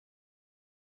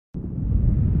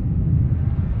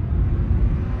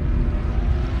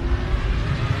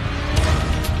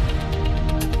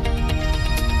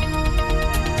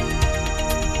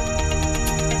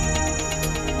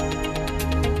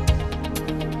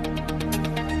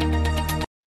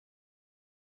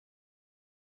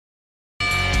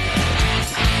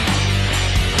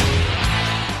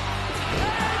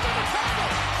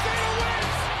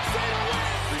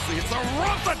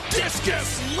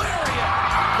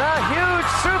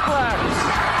suplex.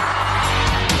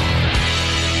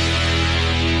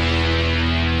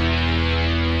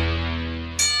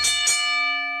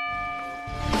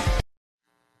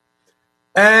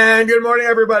 And good morning,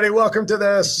 everybody. Welcome to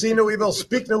the See No Evil,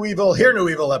 Speak No Evil, Hear No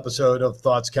Evil episode of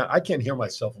Thoughts Count. I can't hear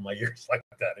myself in my ears like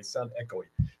that. I sound echoey.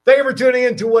 Thank you for tuning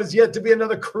in to what's yet to be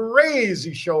another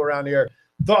crazy show around here.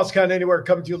 Thoughts Count Anywhere,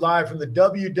 coming to you live from the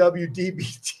WWDB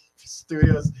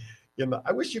studios.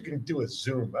 I wish you could do a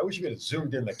Zoom. I wish you could have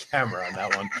zoomed in the camera on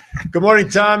that one. Good morning,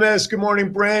 Thomas. Good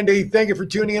morning, Brandy. Thank you for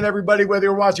tuning in, everybody, whether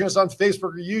you're watching us on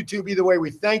Facebook or YouTube. Either way, we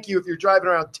thank you. If you're driving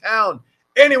around town,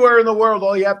 anywhere in the world,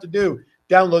 all you have to do,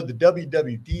 download the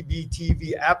WWDB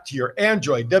TV app to your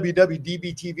Android,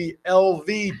 WWDB TV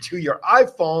LV to your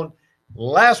iPhone.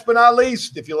 Last but not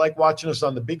least, if you like watching us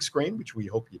on the big screen, which we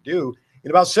hope you do, in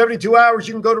about 72 hours,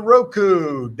 you can go to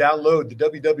Roku, download the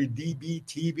WWDB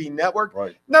TV network.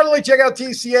 Right. Not only check out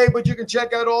TCA, but you can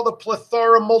check out all the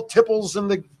plethora, multiples,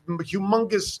 and the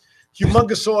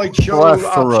humongusoid show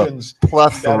options.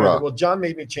 Plethora. Well, John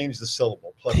made me change the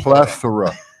syllable.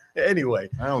 Plethora. Anyway,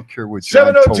 I don't care what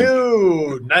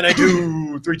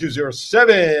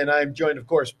 702-992-3207. I'm joined, of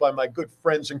course, by my good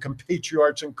friends and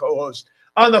compatriots and co-hosts.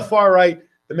 On the far right,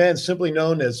 the man simply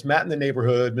known as Matt in the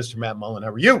neighborhood, Mr. Matt Mullen.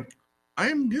 How are you? I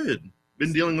am good.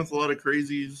 Been dealing with a lot of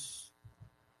crazies.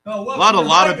 A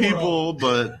lot of people,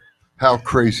 but how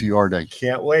crazy are they?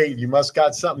 Can't wait. You must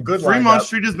got something good. Fremont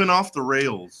Street has been off the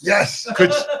rails. Yes,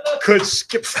 could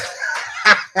skip.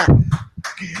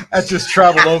 That just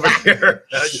traveled over here.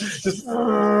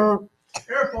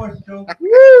 Airport joke.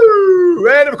 Woo!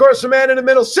 And of course, the man in the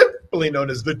middle, simply known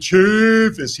as the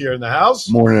Chief, is here in the house.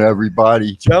 Morning,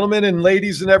 everybody. Gentlemen and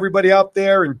ladies and everybody out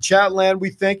there in chat land, we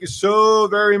thank you so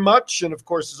very much. And of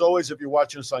course, as always, if you're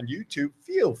watching us on YouTube,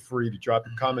 feel free to drop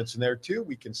your comments in there too.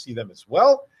 We can see them as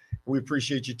well. We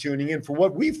appreciate you tuning in for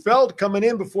what we felt coming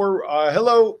in before.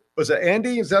 Hello, was it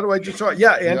Andy? Is that who I just saw?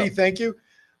 Yeah, Andy, Thank you.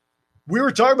 We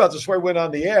were talking about this before I went on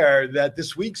the air, that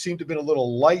this week seemed to have been a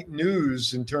little light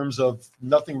news in terms of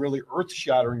nothing really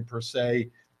earth-shattering per se.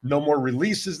 No more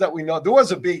releases that we know. There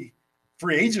was a big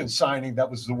free agent signing that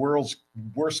was the world's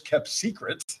worst-kept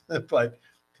secret. But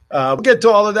we'll get to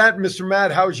all of that. Mr.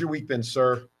 Matt, how's your week been,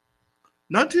 sir?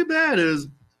 Not too bad. It was a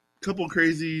couple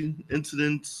crazy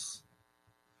incidents.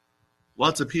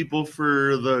 Lots of people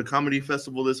for the comedy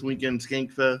festival this weekend,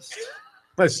 Skankfest.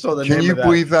 I saw the Can name you of that.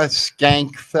 believe that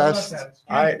Skank Fest?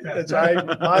 They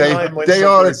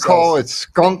call it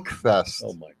Skunk Fest.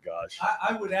 Oh my gosh!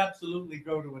 I would absolutely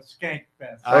go to a skank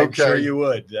fest. I'm sure you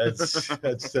would. That's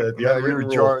the you're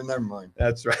jarring. Never mind.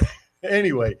 That's right.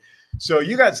 Anyway, so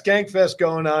you got Skankfest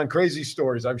going on, crazy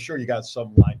stories. I'm sure you got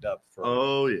some lined up for.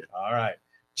 Oh yeah. All right,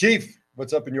 Chief,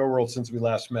 what's up in your world since we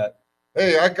last met?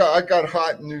 Hey, I got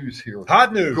hot news here.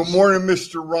 Hot news. Good morning,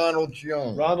 Mr. Ronald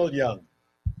Young. Ronald Young.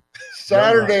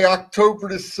 Saturday, October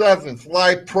the 7th,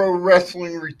 live pro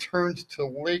wrestling returns to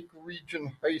Lake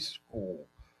Region High School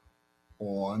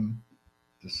on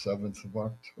the 7th of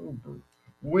October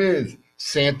with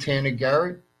Santana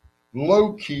Garrett,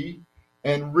 Low-Key,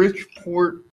 and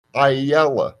Richport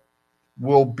Ayala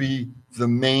will be the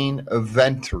main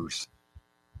eventers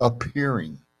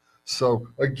appearing. So,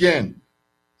 again,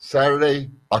 Saturday,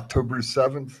 October the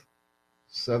 7th,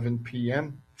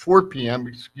 4 p.m.,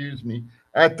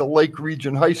 at the Lake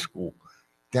Region High School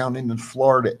down in the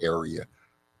Florida area.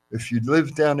 If you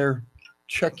live down there,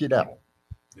 check it out.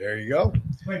 There you go.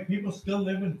 Wait, people still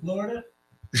live in Florida?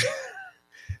 The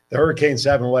hurricanes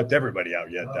haven't wiped everybody out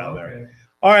yet down there.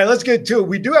 All right, let's get to it.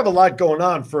 We do have a lot going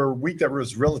on for a week that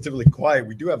was relatively quiet.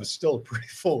 We do have still a pretty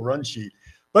full run sheet.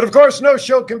 But, of course, no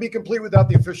show can be complete without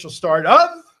the official start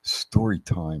of Story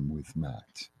Time with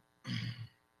Matt.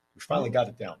 We finally got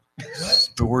it down.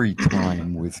 Story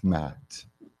Time with Matt.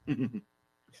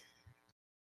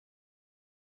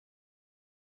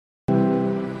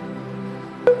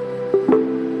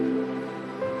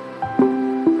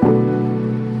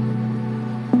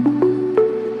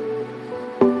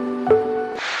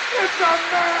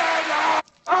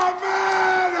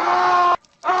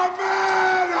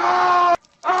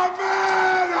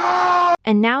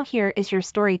 And now here is your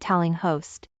storytelling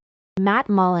host, Matt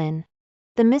Mullen,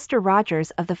 the Mr.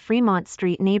 Rogers of the Fremont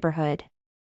Street neighborhood.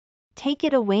 Take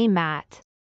it away, Matt.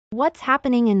 What's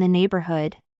happening in the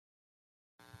neighborhood?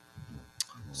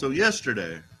 So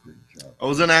yesterday, I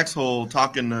was in Axhole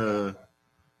talking to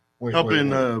Wait.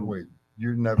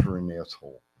 You're never an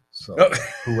asshole. So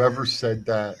whoever said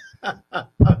that,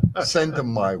 send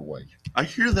them my way. I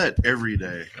hear that every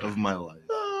day of my life.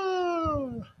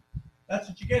 That's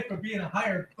what you get for being a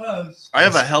hired buzz. I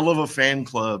have a hell of a fan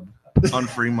club on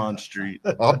Fremont Street.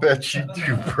 I'll bet you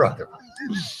do, brother.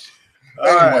 All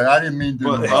Anyway, right. I didn't mean to.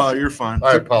 But interrupt. you're fine.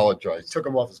 I apologize. Took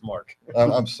him off his mark.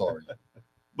 I'm sorry.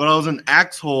 But I was in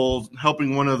Axhole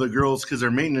helping one of the girls because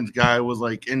their maintenance guy was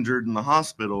like injured in the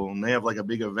hospital, and they have like a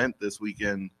big event this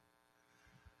weekend.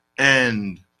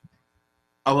 And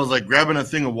I was like grabbing a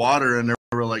thing of water, and they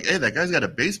were like, "Hey, that guy's got a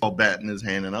baseball bat in his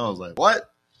hand." And I was like,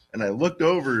 "What?" And I looked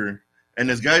over, and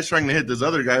this guy's trying to hit this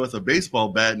other guy with a baseball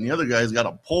bat, and the other guy's got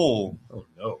a pole. Oh,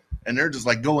 no. And they're just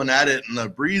like going at it in the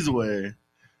breezeway.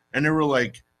 And they were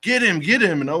like, get him.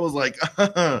 And I was like,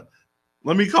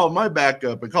 let me call my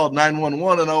backup. I called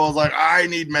 911, and I was like, I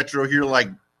need Metro here like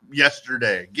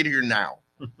yesterday. Get here now.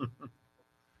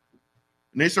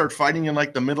 And they start fighting in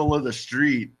like the middle of the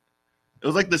street. It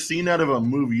was like the scene out of a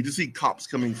movie. You just see cops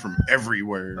coming from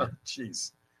everywhere. Oh,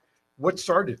 jeez. What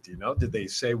started? Do you know? Did they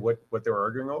say what they were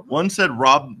arguing over? One said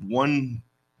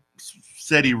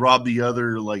he robbed the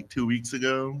other like 2 weeks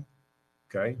ago.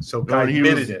 Okay. So No, guy he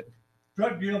admitted was- it.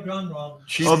 Drug deal gone wrong.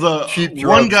 Cheap, One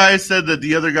drugs. guy said that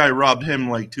the other guy robbed him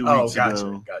like 2 Oh, weeks gotcha.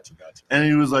 ago. Gotcha. And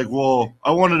he was like, well,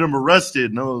 I wanted him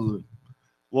arrested. And I was like,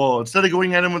 well, instead of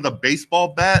going at him with a baseball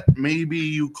bat, maybe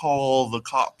you call the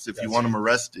cops if you That's- want him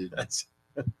arrested. That's,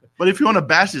 But if you want to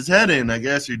bash his head in, I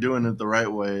guess you're doing it the right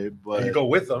way. But you go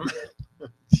with them.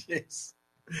 Jeez.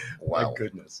 Wow. My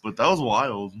goodness. But that was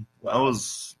wild. Wow. That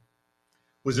was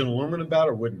Was it an aluminum bat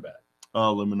or wooden bat?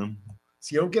 aluminum.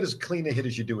 So you don't get as clean a hit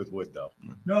as you do with wood, though.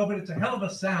 No, but it's a hell of a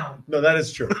sound. No, that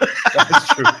is true. That is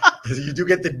true. 'Cause you do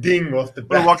get the ding off the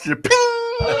When I bat. walked through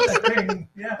the ping.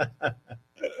 Yeah.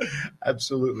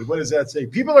 Absolutely. What does that say?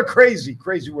 People are crazy.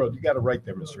 Crazy world. You got it right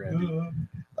there, Mr. Andy.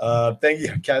 Thank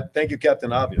you, thank you,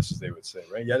 Captain Obvious, as they would say,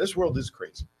 right? Yeah, this world is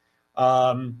crazy.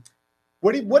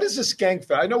 What is a skank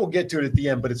fest? I know we'll get to it at the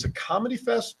end, but it's a comedy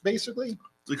fest, basically.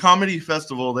 It's a comedy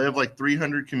festival. They have like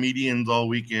 300 comedians all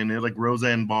weekend. They have like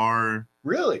Roseanne Barr,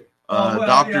 Really? Well,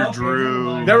 Dr. yeah, okay,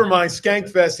 Drew. Never mind.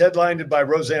 Skank Fest, headlined by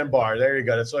Roseanne Barr. There you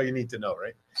go. That's all you need to know,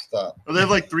 right? Stop. They have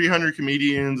like 300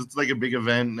 comedians. It's like a big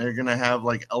event. They're gonna have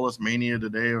like Ellis Mania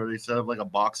today, where they set up like a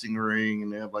boxing ring,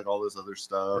 and they have like all this other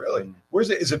stuff. Really? And Where's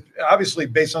it? Is it obviously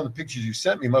based on the pictures you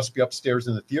sent me? Must be upstairs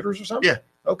in the theaters or something. Yeah.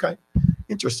 Okay.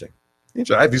 Interesting.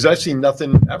 Because I've seen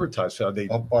nothing advertised. So they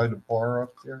Up by the bar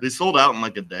up there. they sold out in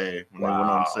like a day when they went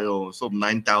Wow. on sale. They sold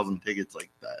 9,000 tickets like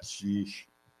that. Sheesh.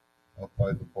 Up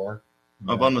by the bar.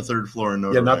 Up on the third floor in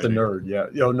Yeah, not the Notoriety.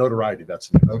 nerd. Yeah, notoriety. That's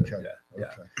the nerd. Okay. Yeah.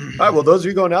 Okay. All right. Well, those of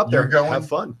you going out there, You're going? have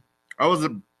fun. I was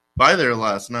by there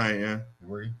last night. Yeah,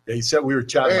 Were you? Yeah, he said we were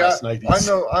chatting Hey, last night. I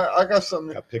know. I got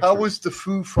something. Got pictures. How was the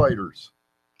Foo Fighters?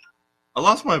 I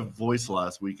lost my voice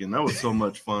last weekend. That was so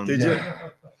much fun. Did you?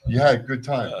 You had a good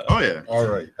time. Oh yeah. All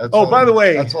right. That's Oh, all by the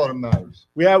way- that's all that matters.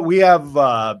 We have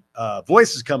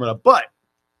voices coming up, but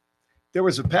there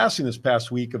was a passing this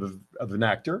past week of an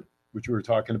actor, which we were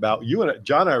talking about. You and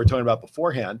John and I were talking about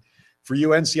beforehand. For you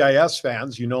NCIS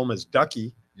fans, you know him as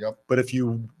Ducky. Yep. But if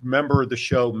you remember the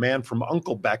show Man from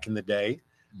U.N.C.L.E. back in the day,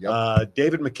 Yep.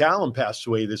 David McCallum passed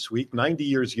away this week, 90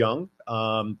 years young.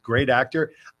 Great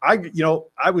actor. I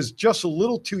was just a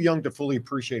little too young to fully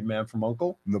appreciate Man from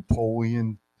U.N.C.L.E.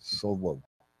 Napoleon Solo.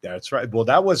 That's right. Well,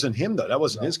 that wasn't him though. That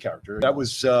wasn't his character. That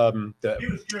was He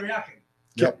was Kiriaki.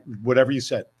 Yep. Whatever you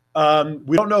said.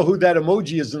 We don't know who that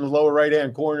emoji is in the lower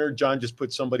right-hand corner. John just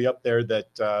put somebody up there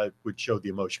that would show the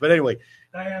emotion. But anyway,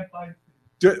 Diane Feinstein.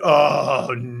 oh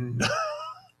no.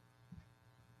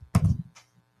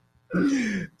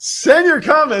 Send your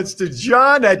comments to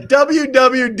John at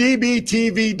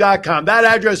www.dbtv.com. That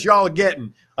address y'all are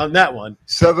getting on that one.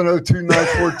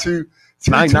 702-942-3207.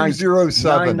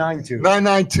 992.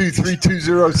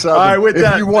 992-3207. All right, with if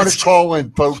that, you want let's- to call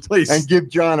in, folks, Please. and give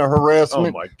John a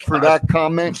harassment Oh, my for God. that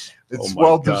comment, Oh, it's my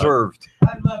well God. deserved.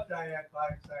 I love Diane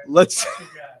Feinstein. Let's- Such a guy.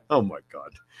 Oh my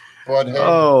God. But hey,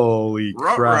 Holy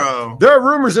crap. Ruh-roh. There are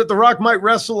rumors that The Rock might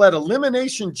wrestle at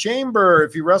Elimination Chamber.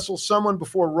 If he wrestles someone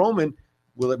before Roman,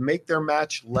 will it make their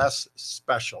match less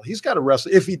special? He's got to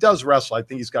wrestle. If he does wrestle, I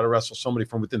think he's got to wrestle somebody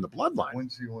from within the bloodline.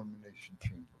 when's the elimination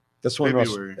chamber? That's one.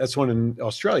 February. That's one in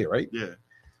Australia, right? Yeah.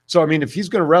 So I mean, if he's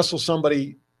going to wrestle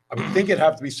somebody, I would think it'd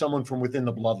have to be someone from within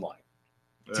the bloodline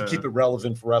to keep it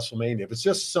relevant for WrestleMania. If it's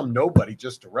just some nobody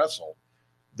just to wrestle,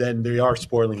 then they are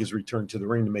spoiling his return to the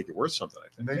ring to make it worth something. I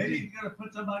think. Maybe Maybe he's gonna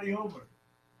put somebody over.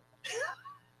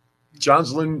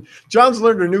 John's learned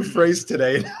a new phrase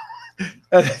today.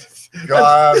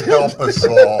 God help us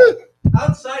all.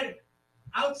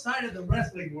 Outside of the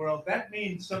wrestling world, that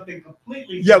means something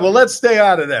completely. Yeah, well, let's stay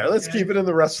out of there. Let's Okay. keep it in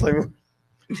the wrestling.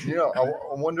 You know, I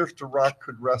wonder if The Rock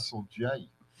could wrestle Jay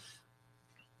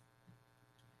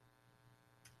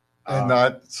and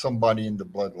not somebody in the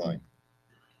bloodline.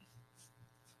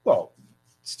 Well,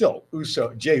 still,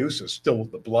 Jay Uso's still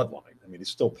the bloodline. I mean, he's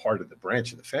still part of the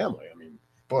branch of the family. I mean,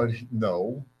 but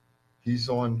no, he's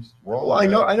on Raw. well, I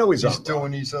know he's on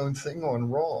doing Raw. his own thing on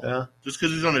Raw. Yeah. Just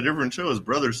because he's on a different show, his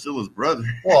brother's still his brother.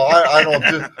 Well,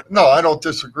 I don't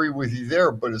disagree with you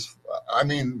there, but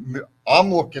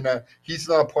I'm looking at he's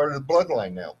not part of the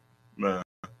bloodline now. Nah.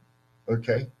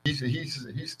 Okay,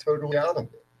 he's totally out of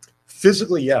it.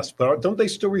 Physically, yes, but don't they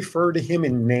still refer to him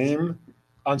in name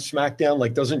on SmackDown?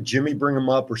 Like, doesn't Jimmy bring him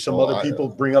up, or some other people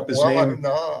bring up his name?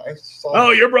 I saw.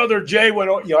 Oh, your brother Jay went.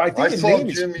 I think I his saw name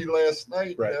is Jimmy last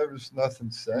night. Right. There was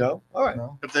nothing said. no. All right.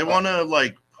 No. If they want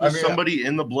to push somebody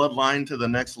in the bloodline to the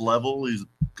next level, he's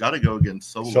got to go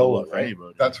against Solo for right?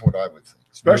 anybody. That's what I would think.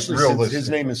 Especially since his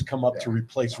name has come up to Yeah.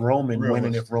 replace Roman when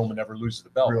and if Roman ever loses the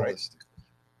belt, right? Realistically.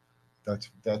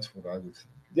 That's what I would think.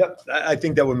 Yep, I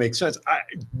think that would make sense.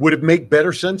 Would it make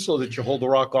better sense so that you hold The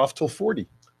Rock off till 40?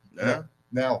 Yeah.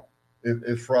 Now,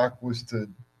 if Rock was to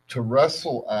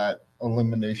wrestle at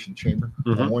Elimination Chamber, I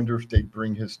Mhm. wonder if they'd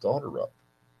bring his daughter up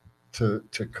to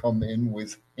come in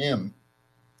with him.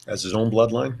 As his own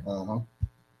bloodline? Uh-huh.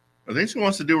 I think she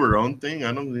wants to do her own thing.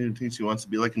 I don't even think she wants to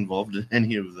be involved in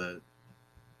any of that.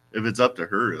 If it's up to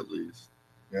her, at least.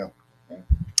 Yeah.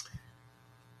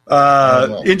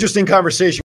 Interesting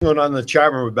conversation going on in the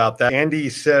chat room about that. Andy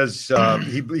says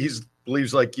he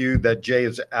believes like you that Jay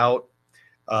is out.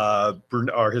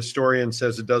 Our historian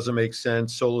says it doesn't make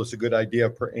sense. Solo is a good idea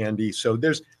for Andy. So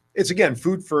it's again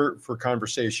food for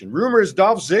conversation. Rumors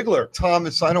Dolph Ziggler.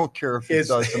 Thomas, I don't care if it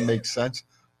doesn't make sense.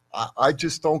 I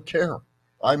just don't care.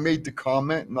 I made the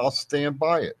comment and I'll stand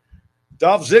by it.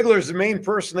 Dolph Ziggler is the main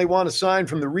person they want to sign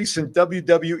from the recent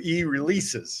WWE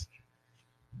releases.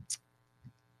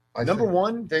 Number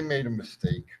one, they made a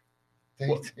mistake. They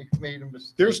made a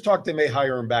mistake. There's talk they may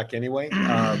hire him back anyway,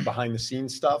 behind the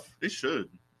scenes stuff. They should.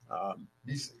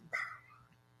 He's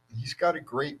got a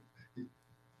great.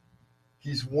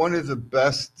 He's one of the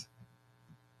best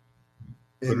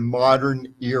in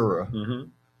modern era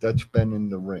that's been in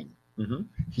the ring. Mm-hmm.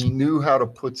 He knew how to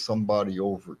put somebody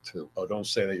over too. Oh, don't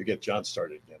say that. You get John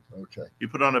started again. Okay. He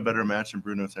put on a better match than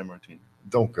Bruno Sammartino.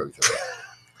 Don't go there.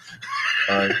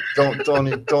 All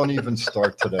right. Don't even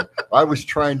start today. I was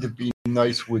trying to be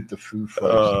nice with the Foo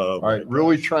Fighters. All right.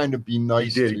 Really trying to be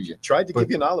nice to you. Tried to give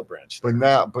you an olive branch. But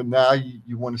now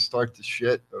you want to start the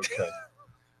shit? Okay.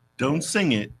 Don't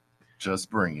sing it. Just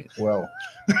bring it. Well,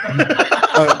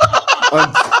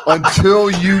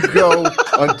 until you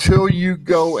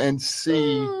go and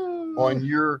see on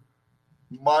your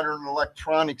modern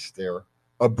electronics there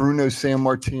a Bruno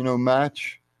Sammartino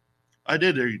match. I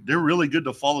did. They're really good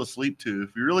to fall asleep to.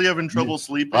 If you're really having trouble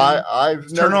sleeping,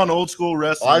 Turn on old school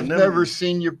wrestling. I've never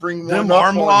seen you bring one them up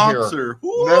arm on locks here.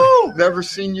 Never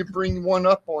seen you bring one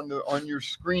up on your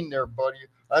screen there, buddy.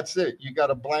 That's it. You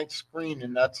got a blank screen,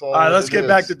 and that's all. All right, let's get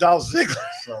back to Dolph Ziggler.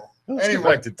 So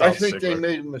anyway, I think they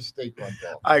made a mistake on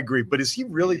Dolph. I agree, but is he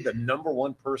really the number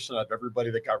one person out of everybody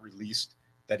that got released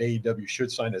that AEW should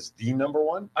sign as the number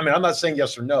one? I mean, I'm not saying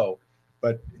yes or no,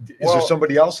 but is there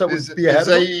somebody else that would be ahead of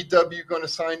him? Is AEW going to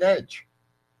sign Edge?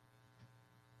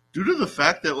 Due to the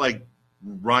fact that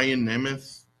Ryan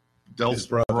Nemeth, Delph's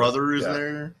brother is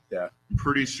there. Yeah. I'm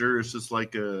pretty sure it's just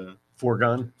a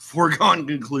foregone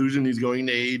conclusion he's going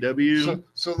to AEW.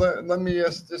 So let me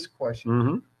ask this question.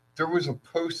 Mm-hmm. There was a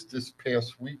post this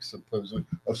past week, supposedly,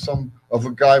 of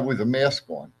a guy with a mask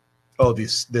on. Oh, the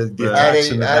attacks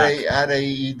in the back. At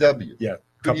AEW. Yeah,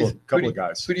 couple of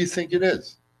guys. Who do you think it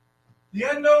is? The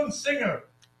unknown singer.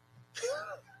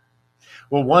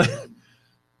 Well,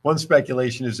 one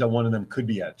speculation is that one of them could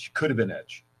have been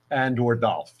Edge, and or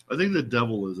Dolph. I think the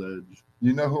devil is Edge.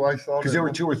 You know who I thought? Because there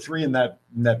were 2 or 3 in that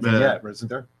vignette, wasn't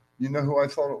there? You know who I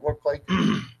thought it looked like?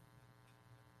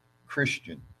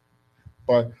 Christian.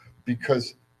 But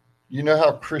because you know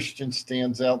how Christian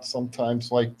stands out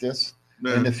sometimes like this?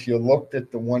 Yeah. And if you looked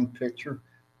at the one picture,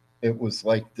 it was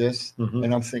like this. Mm-hmm.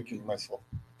 And I'm thinking to myself,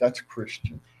 that's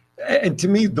Christian. And to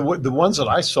me, the ones that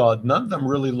I saw, none of them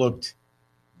really looked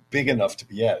big enough to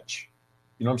be Edge.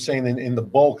 You know what I'm saying? In the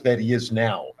bulk that he is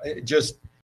now.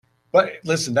 But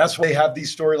listen, that's why they have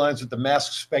these storylines with the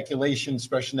mask speculation,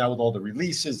 especially now with all the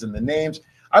releases and the names.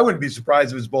 I wouldn't be surprised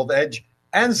if it was both Edge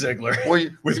and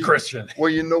Ziggler with Christian. Well,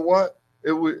 you know what?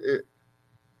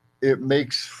 It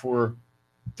makes for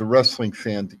the wrestling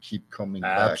fan to keep coming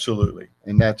back. Absolutely.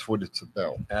 And that's what it's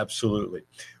about. Absolutely.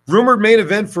 Rumored main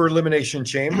event for Elimination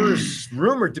Chamber is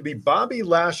rumored to be Bobby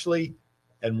Lashley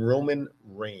and Roman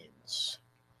Reigns.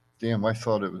 Damn, I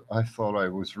thought I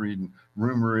was reading.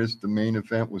 Rumor is the main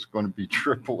event was going to be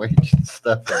Triple H and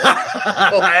Stephanie.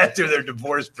 After their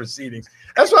divorce proceedings.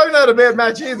 That's probably not a bad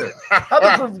match either.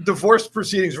 Have the divorce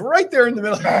proceedings right there in the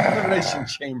middle of the elimination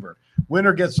chamber.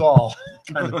 Winner gets all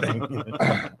kind of thing.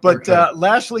 But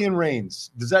Lashley and Reigns,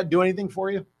 does that do anything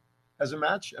for you as a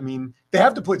match? I mean, they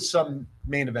have to put some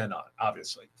main event on,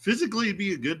 obviously. Physically, it'd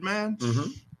be a good match.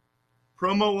 Mm-hmm.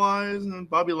 Promo-wise, and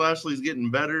Bobby Lashley's getting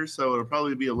better, so it'll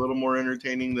probably be a little more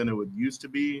entertaining than it would used to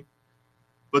be.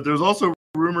 But there's also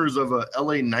rumors of a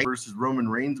LA Knight versus Roman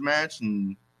Reigns match,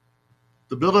 and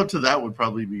the build-up to that would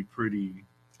probably be pretty...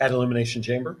 At Elimination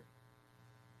Chamber?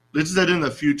 They said in the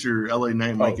future, LA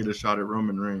Knight might get a shot at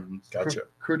Roman Reigns. Gotcha.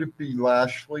 Could it be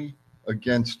Lashley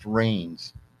against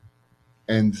Reigns,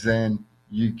 and then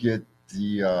you get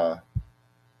the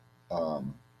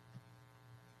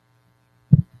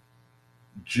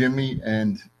Jimmy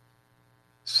and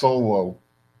Solo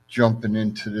jumping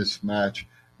into this match,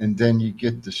 and then you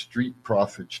get the Street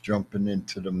Profits jumping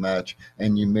into the match,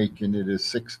 and you're making it a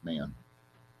 6-man.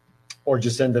 Or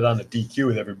just end it on a DQ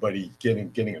with everybody getting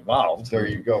involved. There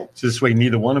you go. So this way,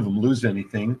 neither one of them lose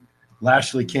anything.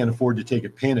 Lashley can't afford to take a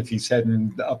pin if he's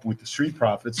heading up with the Street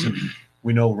Profits, and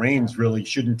we know Reigns really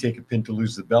shouldn't take a pin to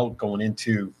lose the belt going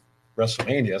into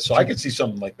WrestleMania. So I could see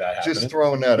something like that happening. Just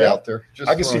throwing that out there.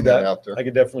 I can see that. Out there. I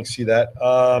could definitely see that.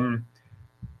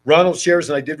 Ronald shares,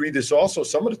 and I did read this also,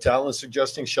 some of the talent is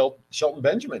suggesting Shelton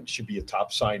Benjamin should be a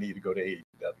top signee to go to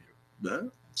AEW. Yeah.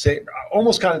 Say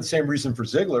almost kind of the same reason for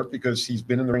Ziggler, because he's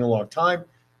been in the ring a long time.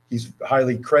 He's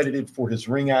highly credited for his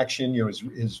ring action. You know,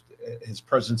 his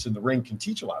presence in the ring can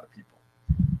teach a lot of people.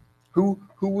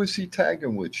 Who was he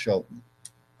tagging with, Shelton?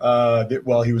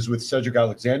 Well, he was with Cedric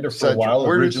Alexander for a while,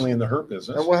 originally in the Hurt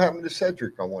Business. And what happened to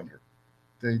Cedric, I wonder?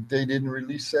 They didn't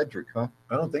release Cedric, huh?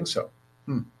 I don't think so.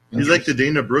 He's like the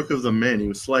Dana Brooke of the men. He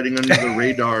was sliding under the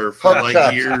radar for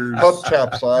like years.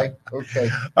 Hubcaps, okay.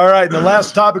 All right, and the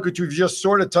last topic, which we've just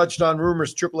sort of touched on,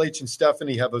 rumors Triple H and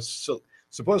Stephanie have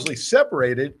supposedly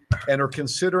separated and are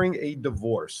considering a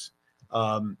divorce.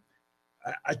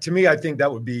 To me, I think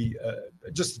that would be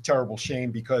just a terrible shame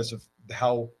because of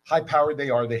how high-powered they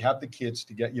are. They have the kids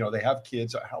to get, they have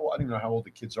kids. I don't know how old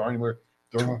the kids are anywhere.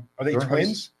 Are they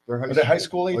twins? Are they high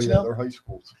school age now? They're high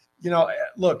schools.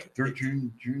 Look. They're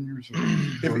juniors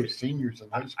or seniors in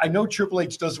high school. I know Triple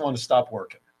H doesn't want to stop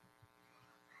working.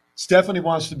 Stephanie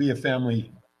wants to be a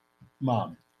family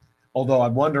mom. Although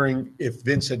I'm wondering if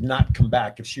Vince had not come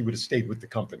back, if she would have stayed with the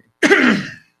company.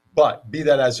 But be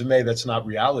that as it may, that's not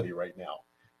reality right now.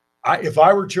 If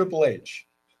I were Triple H,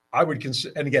 I would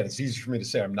consider, and again, it's easy for me to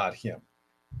say I'm not him.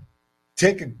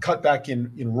 Take a cut back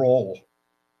in role,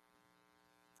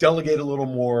 delegate a little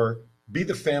more, be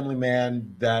the family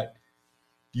man that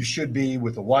you should be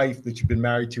with a wife that you've been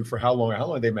married to for how long? How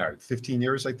long are they married? 15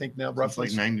 years, I think now, roughly.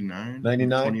 It's like 99.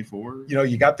 24.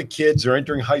 You got the kids, they're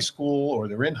entering high school or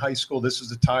they're in high school. This is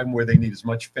the time where they need as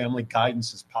much family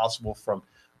guidance as possible from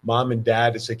mom and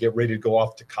dad as they get ready to go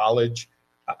off to college.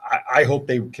 I hope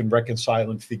they can reconcile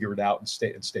and figure it out and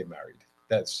stay married.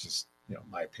 That's just,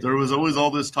 my opinion. There was always all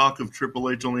this talk of Triple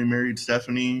H only married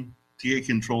Stephanie to get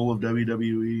control of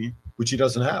WWE. Which he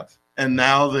doesn't have. And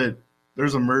now that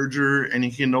there's a merger and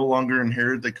he can no longer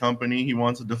inherit the company, he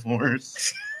wants a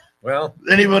divorce. Well,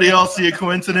 anybody else see a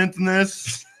coincidence in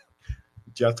this?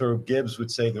 Jethro Gibbs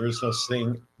would say there is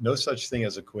no such thing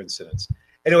as a coincidence.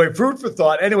 Anyway, food for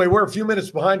thought. Anyway, we're a few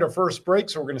minutes behind our first break,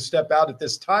 so we're going to step out at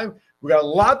this time. We got a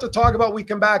lot to talk about. We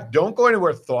come back. Don't go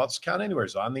anywhere. Thoughts Count Anywhere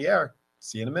is on the air.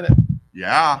 See you in a minute.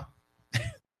 Yeah.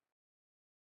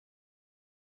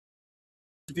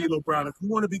 D'Lo Brown. If you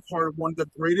want to be part of one of the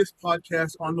greatest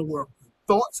podcasts on the world,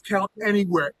 Thoughts Count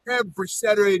Anywhere, every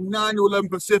Saturday, 9 to 11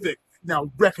 Pacific.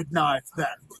 Now recognize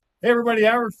that. Hey, everybody,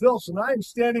 Aaron Phillips, and I'm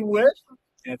standing with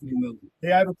Anthony Miller.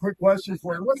 Hey, I have a quick question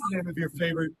for you. What's the name of your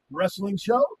favorite wrestling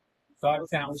show?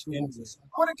 Thoughtsmen.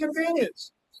 What a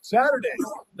convenience. Saturday,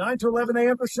 9 to 11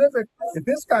 a.m. Pacific. If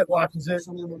this guy watches it,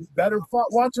 better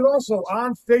watch it also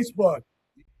on Facebook.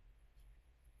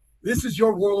 This is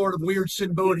your warlord of weird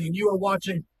Sinbodi, and you are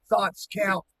watching Thoughts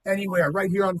Count Anywhere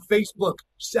right here on Facebook,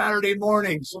 Saturday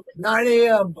mornings, 9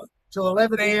 a.m. till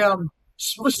 11 a.m.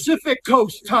 Pacific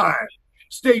Coast time.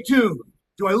 Stay tuned.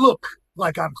 Do I look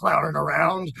like I'm clowning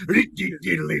around?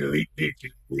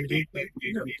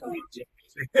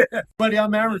 Buddy,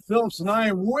 I'm Aaron Phillips, and I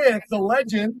am with the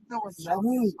legend,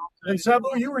 Sabu. And Sabu,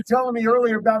 you were telling me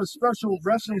earlier about a special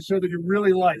wrestling show that you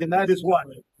really like, and that is what?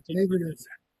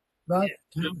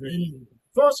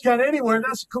 Thoughts Count Anywhere,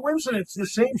 that's a coincidence. The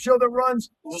same show that runs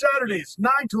Saturdays,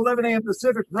 9 to 11 a.m.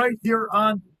 Pacific, right here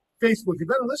on Facebook. You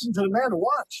better listen to the man to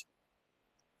watch.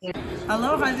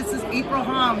 Aloha, this is April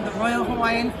Hom, the Royal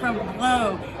Hawaiian from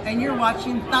Glow, and you're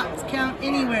watching Thoughts Count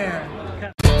Anywhere.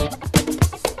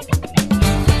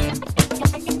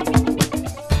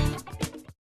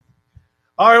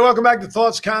 All right, welcome back to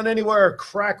Thoughts Count Anywhere.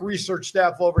 Crack research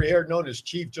staff over here, known as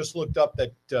Chief, just looked up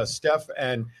that Steph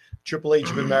and Triple H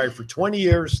have been married for 20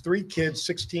 years, 3 kids,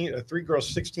 3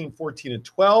 girls, 16, 14, and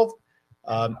 12.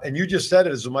 And you just said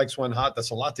it as the mics went hot.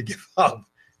 That's a lot to give up.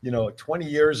 20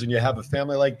 years and you have a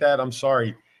family like that. I'm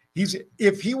sorry.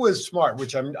 If he was smart,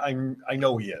 which I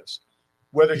know he is,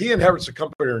 whether he inherits a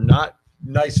company or not,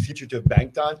 nice future to have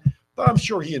banked on. But I'm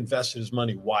sure he invested his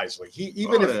money wisely.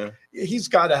 He's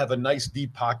got to have a nice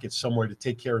deep pocket somewhere to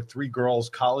take care of 3 girls,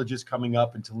 colleges coming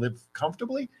up, and to live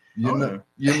comfortably.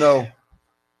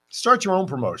 Start your own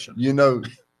promotion.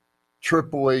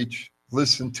 Triple H,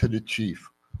 listen to the Chief.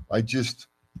 I just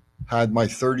had my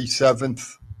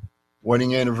 37th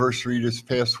wedding anniversary this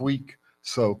past week.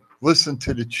 So listen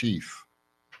to the Chief.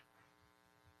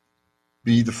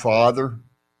 Be the father,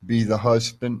 be the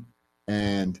husband,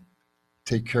 and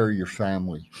take care of your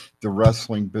family. The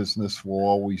wrestling business will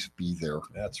always be there.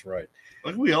 That's right.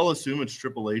 Like we all assume it's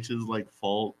Triple H's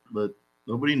fault, but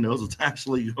nobody knows what's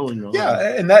actually going on.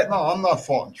 Yeah, and No, I'm not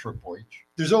faulting Triple H.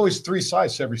 There's always 3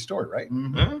 sides to every story, right?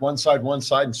 Mm-hmm. One side,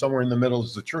 and somewhere in the middle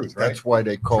is the truth, right? That's why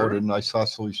they call it an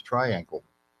isosceles triangle.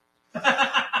 I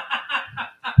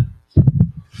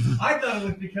thought it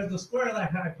was because the square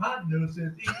like hypotenuse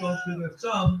is equal to the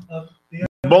sum of the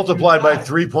multiplied by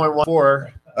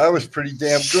 3.14. That was pretty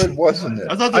damn good, wasn't it?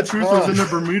 I thought the truth was in the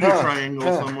Bermuda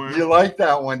Triangle somewhere. You liked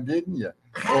that one, didn't you?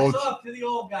 Hats off to the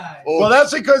old guy. Well,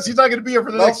 that's because he's not going to be here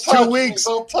for the next 2 weeks.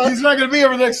 He's not going to be here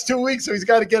for the next 2 weeks, so he's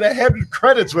got to get ahead of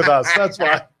credits with us. That's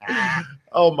why.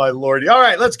 Oh, my Lordy. All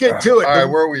right, let's get to it. All right,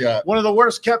 where are we at? One of the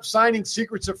worst kept signing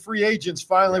secrets of free agents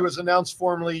finally was announced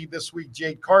formally this week.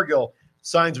 Jade Cargill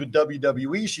signs with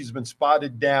WWE. She's been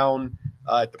spotted down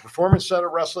at the Performance Center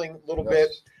wrestling a little bit.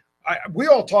 We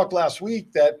all talked last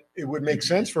week that it would make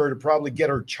sense for her to probably get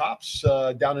her chops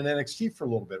down in NXT for a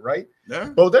little bit, right? Yeah.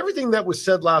 But with everything that was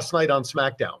said last night on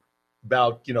SmackDown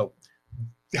about,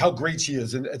 how great she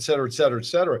is and et cetera, et cetera, et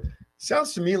cetera,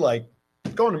 sounds to me like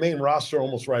going to main roster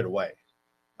almost right away.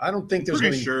 I don't think there's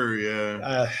pretty sure,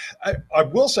 yeah. I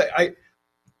will say,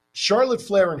 Charlotte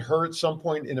Flair and her at some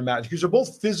point in a match, because they're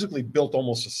both physically built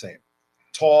almost the same.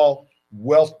 Tall,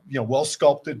 well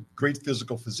sculpted, great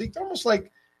physical physique. They're almost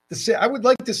like I would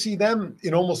like to see them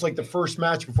in almost like the first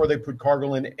match before they put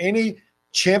Cargill in any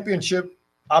championship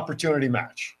opportunity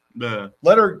match. Yeah.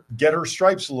 Let her get her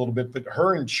stripes a little bit, but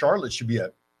her and Charlotte should be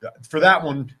for that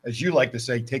one, as you like to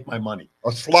say, take my money.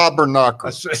 A slobber knocker.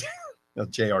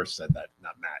 JR said that,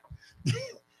 not Matt.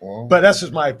 Well, but that's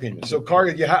just my opinion. So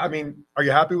Cargill, are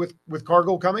you happy with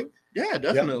Cargill coming? Yeah,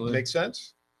 definitely. Makes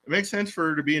sense. It makes sense for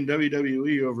her to be in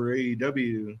WWE over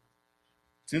AEW.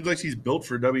 Seems like she's built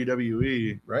for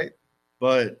WWE. Right.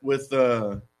 But with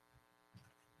I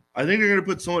think they're going to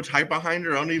put so much hype behind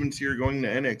her. I don't even see her going to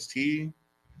NXT.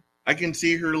 I can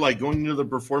see her going to the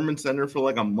Performance Center for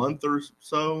a month or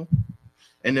so,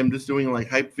 and them just doing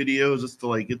hype videos just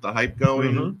to get the hype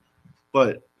going. Mm-hmm.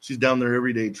 But she's down there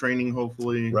every day training,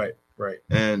 hopefully. Right.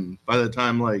 And by the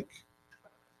time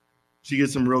she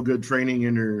gets some real good training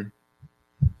in her,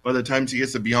 by the time she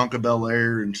gets to Bianca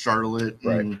Belair and Charlotte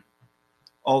and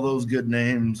all those good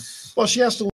names. Well, she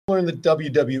has to learn the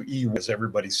WWE, as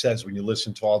everybody says when you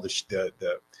listen to all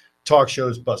the talk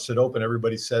shows busted open.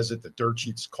 Everybody says it. The dirt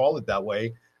sheets call it that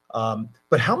way.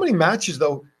 But how many matches,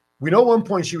 though? We know at one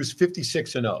point she was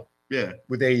 56-0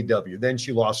 with AEW. Then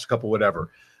she lost a couple,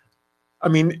 whatever. I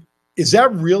mean, is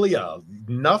that really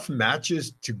enough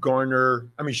matches to garner?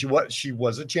 I mean, she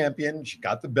was a champion. She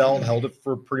got the belt, held it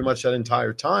for pretty much that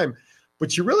entire time.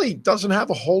 But she really doesn't have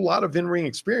a whole lot of in-ring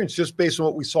experience just based on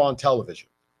what we saw on television.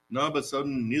 No, but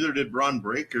neither did Braun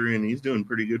Breaker, and he's doing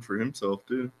pretty good for himself,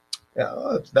 too.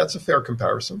 Yeah, that's a fair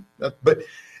comparison. But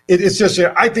it's just,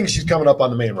 I think she's coming up on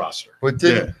the main roster. But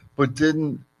didn't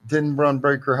Braun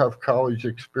Breaker have college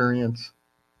experience?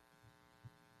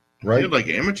 Right? He had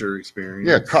amateur experience.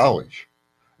 Yeah, college.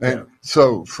 And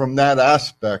so from that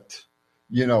aspect,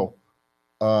 you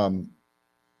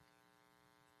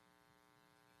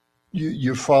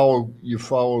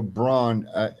follow Braun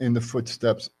in the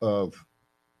footsteps of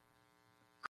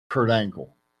Kurt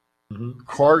Angle. Mm-hmm.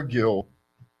 Cargill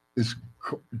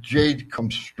Jade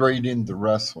comes straight into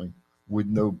wrestling with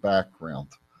no background.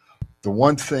 The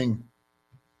one thing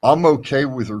I'm okay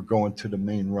with her going to the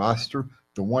main roster.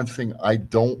 The one thing I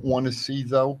don't want to see,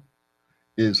 though,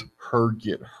 is her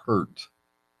get hurt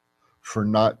for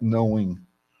not knowing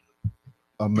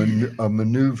a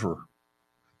maneuver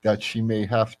that she may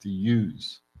have to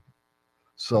use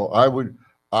So I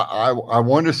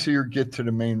want to see her get to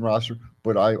the main roster,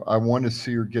 but I want to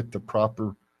see her get the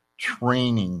proper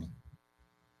training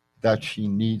that she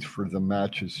needs for the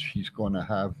matches she's going to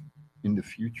have in the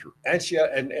future.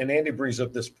 And Andy brings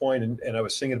up this point, and I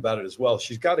was thinking about it as well.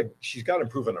 She's got to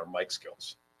improve on her mic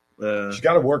skills. She's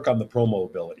got to work on the promo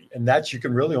ability, and that you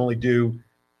can really only do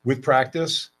with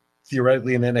practice,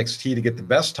 theoretically in NXT to get the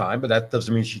best time, but that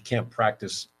doesn't mean she can't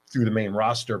practice through the main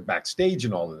roster, backstage,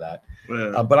 and all of that.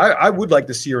 Yeah. But I would like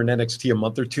to see her in NXT a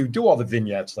month or two, do all the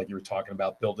vignettes like you were talking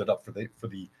about, build it up for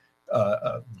the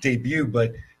debut.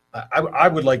 But I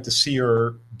would like to see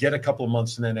her get a couple of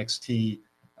months in NXT,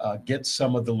 get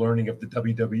some of the learning of the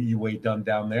WWE way done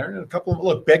down there, and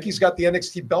look, Becky's got the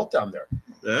NXT belt down there.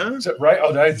 Yeah. So, right?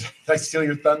 Oh, did I steal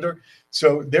your thunder?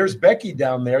 So there's Becky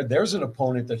down there. There's an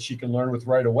opponent that she can learn with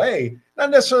right away, not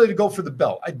necessarily to go for the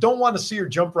belt. I don't want to see her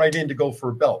jump right in to go for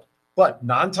a belt, but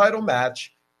non-title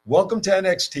match, welcome to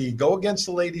NXT, go against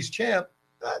the ladies champ.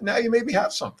 Now you maybe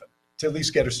have something to at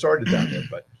least get her started down there.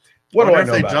 But what do I know if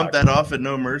they about jump that off at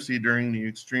No Mercy during the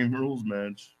Extreme Rules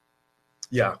match?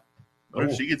 Yeah. What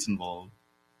if she gets involved?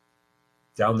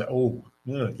 Down there. Oh,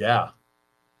 yeah.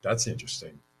 That's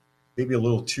interesting. Maybe a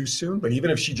little too soon, but even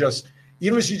if she just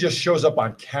shows up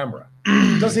on camera,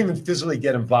 doesn't even physically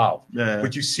get involved. Yeah.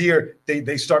 But you see her,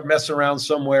 they start messing around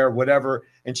somewhere, whatever,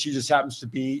 and she just happens to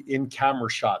be in camera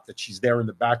shot that she's there in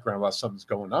the background while something's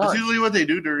going on. That's usually what they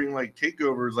do during like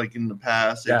takeovers, like in the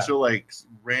past. They show like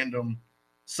random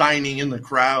signing in the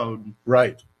crowd.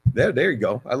 Right. There you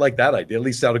go. I like that idea. At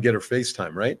least that'll get her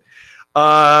FaceTime, right?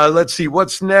 Let's see.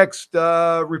 What's next?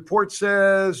 Report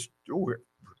says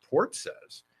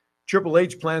Triple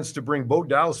H plans to bring Bo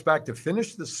Dallas back to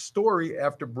finish the story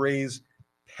after Bray's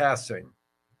passing.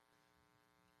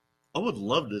 I would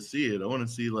love to see it. I want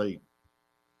to see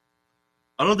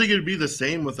I don't think it'd be the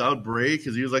same without Bray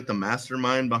because he was like the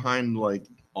mastermind behind like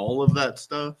all of that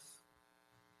stuff.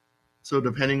 So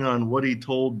depending on what he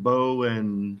told Bo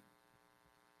and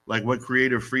like what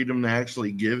creative freedom they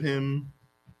actually give him,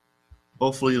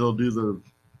 hopefully they'll do the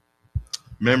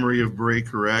memory of Bray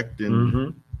correct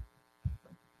and.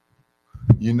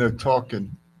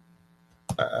 Talking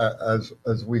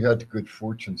as we had the good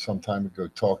fortune some time ago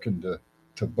talking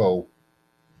to Bo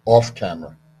off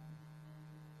camera,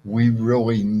 we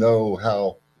really know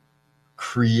how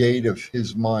creative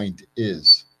his mind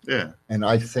is. Yeah. And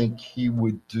I think he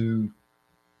would do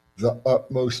the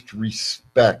utmost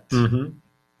respect.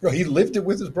 Well, he lived it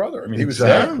with his brother. I mean, he was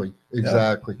Exactly.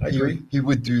 Yeah, I agree. He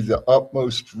would do the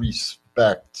utmost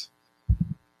respect.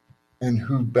 And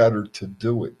who better to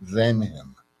do it than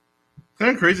him?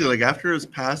 Kind of crazy. Like after his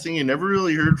passing, you never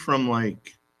really heard from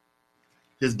like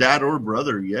his dad or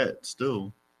brother yet.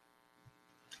 Still,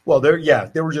 well, there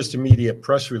were just immediate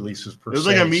press releases. It was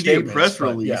like an immediate press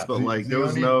release, but like there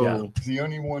was no. The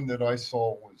only one that I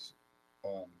saw was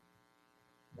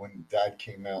when Dad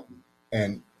came out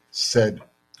and said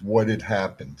what had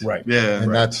happened. Right. Yeah.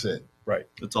 And that's it. Right.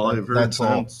 That's all I've heard. That's since.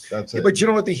 all. That's Yeah, it. but you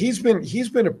know what? He's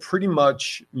been a pretty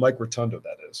much Mike Rotundo.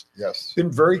 That is. Yes.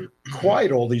 Been very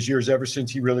quiet all these years ever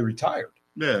since he really retired.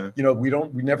 Yeah. You know, we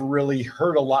never really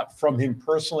heard a lot from him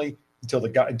personally until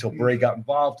Bray got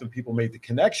involved and people made the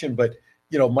connection. But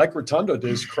you know, Mike Rotundo, to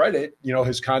his credit,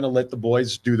 has kind of let the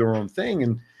boys do their own thing.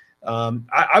 And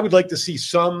I would like to see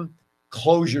some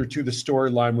closure to the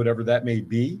storyline, whatever that may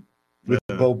be. With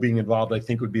Bo being involved, I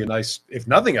think would be a nice, if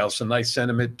nothing else, a nice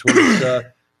sentiment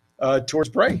towards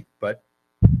Bray. But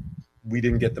we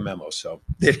didn't get the memo, so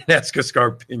they didn't ask us our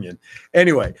opinion.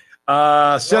 Anyway,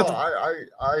 Seth. No,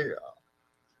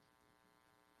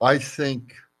 I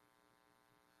think.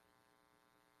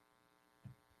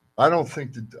 I don't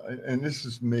think and this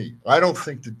is me. I don't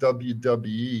think the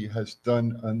WWE has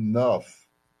done enough.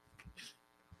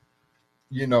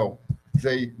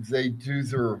 They do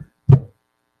their.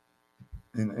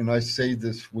 And I say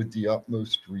this with the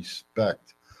utmost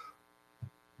respect.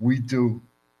 We do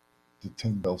the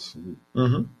 10 bell salute.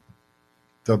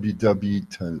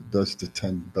 WWE does the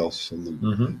 10 bell salute.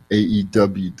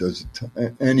 AEW does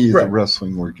any of the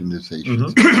wrestling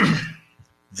organizations.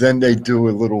 Then they do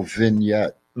a little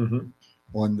vignette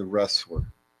on the wrestler,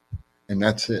 and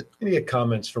that's it. And you get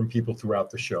comments from people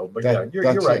throughout the show, but you're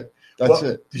right. That's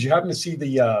it. Did you happen to see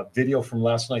the video from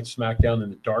last night's SmackDown in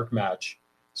the dark match?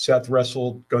 Seth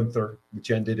wrestled Gunther, which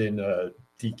ended in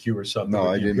DQ or something. No,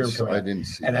 I didn't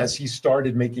see And that. as he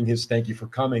started making his thank you for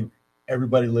coming,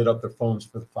 everybody lit up their phones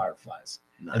for the Fireflies.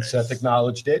 Nice. And Seth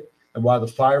acknowledged it. And while the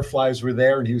Fireflies were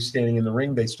there and he was standing in the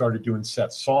ring, they started doing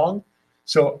Seth's song.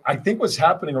 So I think what's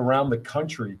happening around the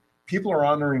country, people are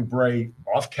honoring Bray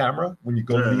off camera when you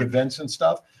go to the events and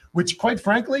stuff, which quite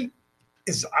frankly,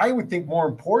 is, I would think, more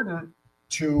important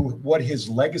to what his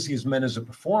legacy has meant as a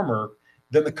performer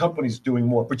than the company's doing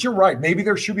more. But you're right. Maybe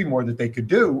there should be more that they could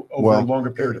do over a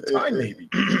longer period of time. Maybe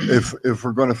if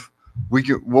we're gonna,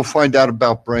 we'll find out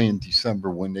about Bray in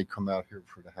December when they come out here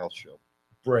for the house show.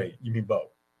 Bray, you mean Bo?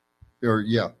 Or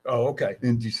yeah. Oh, okay.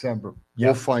 In December,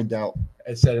 we'll find out.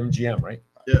 It's at MGM, right?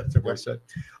 Yeah, that's what I said.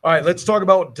 All right, let's talk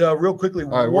about real quickly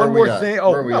one more thing.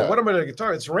 Oh, no, what am I going to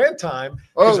talk? It's rant time.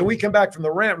 Because when we come back from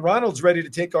the rant, Ronald's ready to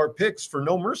take our picks for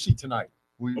No Mercy tonight.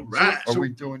 Are we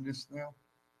doing this now?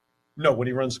 No, when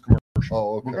he runs the commercial.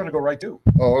 Oh, okay. We're going to go right to.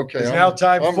 Oh, okay. It's now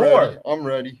time I'm for. Ready. I'm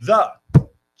ready. The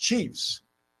Chiefs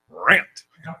rant.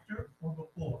 After or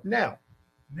before? Now.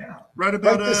 Right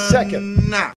about this second.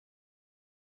 Now.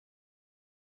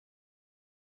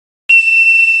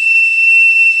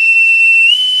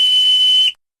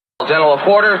 General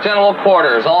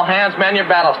quarters, all hands man your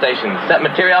battle stations. Set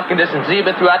material conditions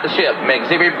Zebra throughout the ship. Make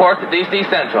Zebra report to DC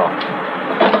Central.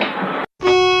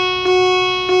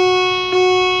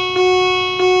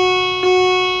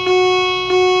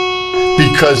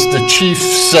 Because the chief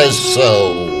says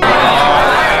so.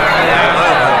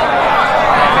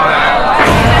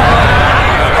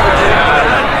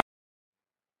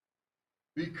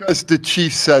 Because the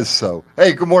chief says so.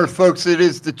 Hey, good morning, folks. It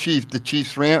is the chief. The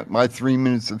Chief's rant. My 3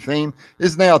 minutes of fame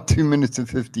is now 2 minutes and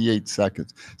 58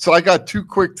 seconds. So I got two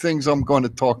quick things I'm going to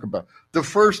talk about. The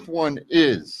first one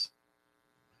is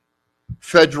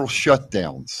federal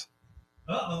shutdowns.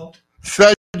 Uh-oh.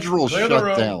 Federal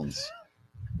shutdowns.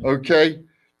 Okay?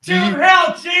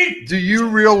 Hell, Chief! Do you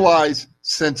realize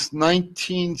since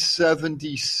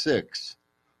 1976,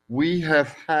 we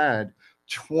have had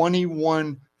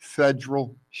 21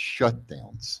 federal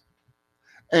shutdowns?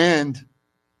 And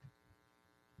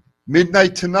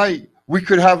midnight tonight, we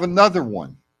could have another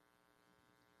one,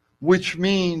 which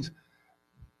means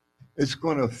it's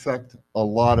going to affect a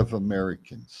lot of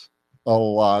Americans. A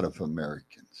lot of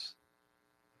Americans.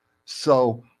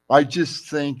 So I just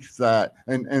think that,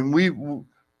 and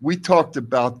we talked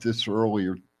about this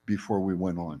earlier before we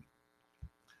went on.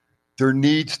 There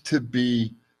needs to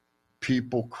be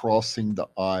people crossing the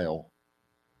aisle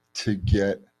to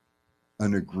get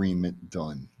an agreement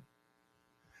done.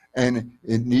 And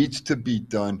it needs to be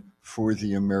done for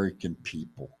the American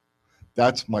people.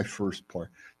 That's my first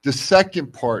part. The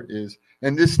second part is,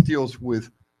 and this deals with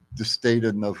the state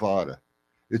of Nevada,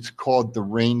 it's called the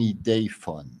Rainy Day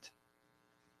Fund.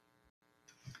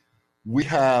 We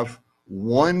have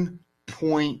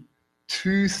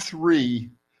 $1.23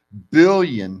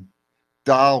 billion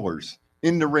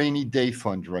in the Rainy Day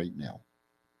Fund right now.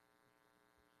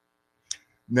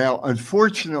 Now,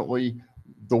 unfortunately,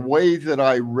 the way that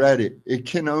I read it, it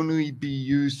can only be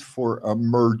used for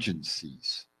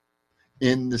emergencies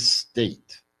in the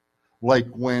state. Like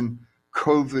when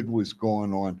COVID was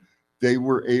going on, they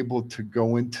were able to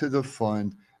go into the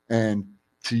fund and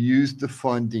to use the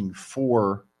funding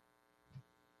for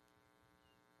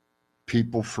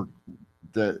people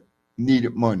that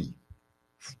needed money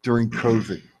during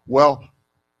COVID. Well,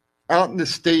 out in the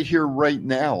state here right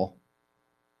now,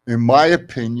 in my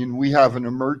opinion, we have an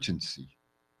emergency.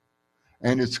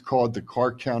 And it's called the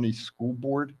Clark County School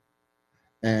Board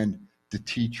and the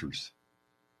teachers.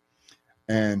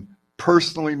 And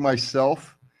personally,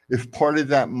 myself, if part of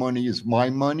that money is my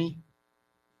money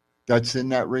that's in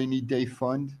that rainy day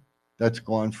fund, that's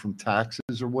gone from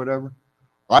taxes or whatever,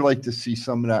 I'd like to see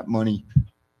some of that money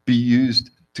be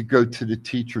used to go to the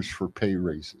teachers for pay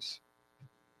raises.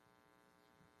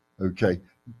 Okay.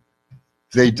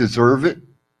 They deserve it.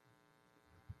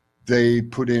 They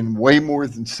put in way more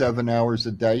than 7 hours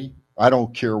a day. I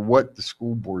don't care what the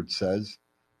school board says.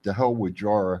 To hell with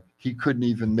Jara. He couldn't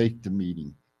even make the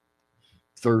meeting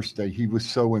Thursday. He was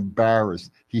so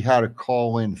embarrassed. He had to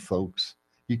call in, folks.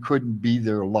 He couldn't be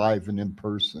there live and in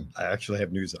person. I actually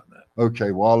have news on that.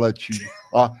 Okay, well, I'll let you,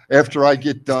 after I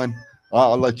get done,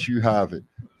 I'll let you have it.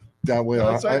 That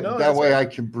way, I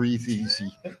can breathe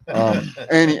easy.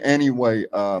 Anyway,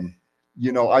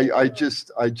 you know, I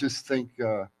just think,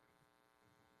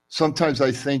 sometimes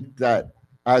I think that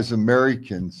as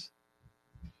Americans,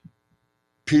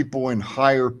 people in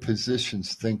higher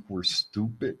positions think we're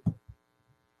stupid.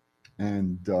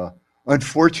 And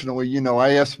unfortunately, you know,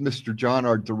 I asked Mr. John,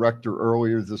 our director,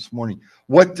 earlier this morning,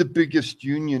 what the biggest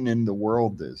union in the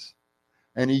world is.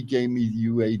 And he gave me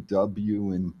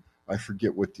UAW, and I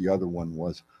forget what the other one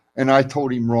was. And I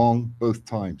told him wrong both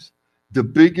times. The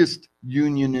biggest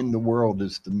union in the world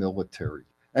is the military,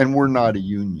 and we're not a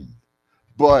union.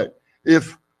 But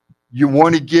if you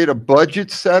want to get a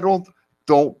budget settled,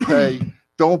 don't pay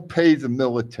the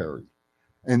military.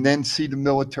 And then see the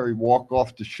military walk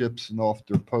off the ships and off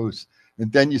their posts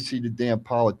And then you see the damn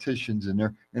politicians in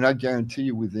there, and I guarantee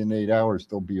you within 8 hours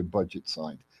there'll be a budget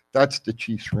signed. That's the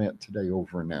Chiefs rant today,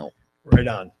 over and out. Right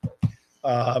on.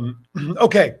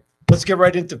 Okay, let's get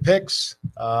right into picks.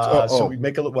 So we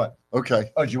make a look. What?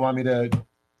 Okay. Oh, do you want me to?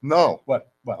 No.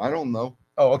 What? I don't know.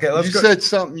 Oh, okay. Let's You go. said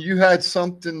something. You had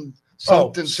something.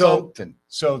 So Something.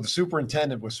 the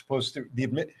superintendent was supposed to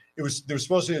there was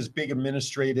supposed to be this big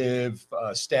administrative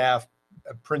staff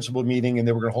principal meeting, and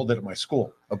they were going to hold it at my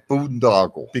school. A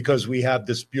boondoggle. Because we have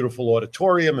this beautiful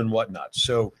auditorium and whatnot.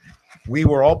 So we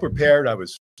were all prepared. I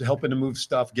was helping to move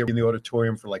stuff, getting the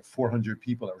auditorium for like 400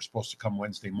 people that were supposed to come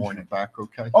Wednesday morning. Back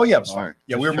okay? Oh, yeah, it was All fine. right.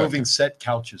 Yeah, Just we were checking. moving set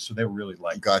couches, so they were really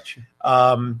light. Gotcha.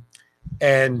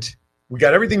 And we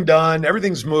got everything done.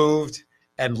 Everything's moved.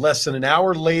 And less than an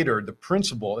hour later, the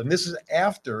principal, and this is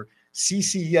after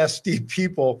CCSD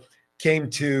people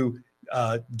came to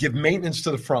give maintenance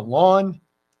to the front lawn.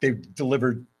 They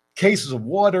delivered cases of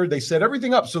water. They set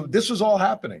everything up. So this was all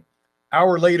happening.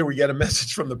 Hour later, we get a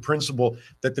message from the principal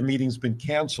that the meeting's been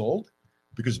canceled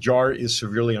because Jar is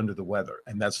severely under the weather,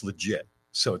 and that's legit.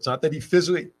 So it's not that he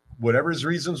physically, whatever his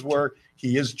reasons were,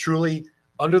 he is truly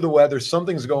under the weather.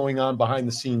 Something's going on behind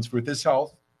the scenes with his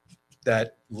health.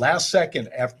 That last second,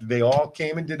 after they all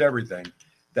came and did everything,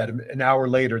 that an hour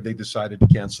later they decided to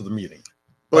cancel the meeting.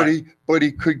 But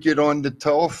he could get on the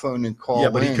telephone and call. Yeah,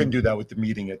 but he in. couldn't do that with the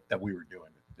meeting that we were doing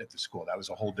at the school. That was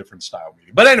a whole different style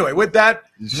meeting. But anyway, with that,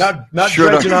 not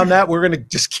dredging on that, we're going to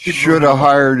just keep. Should have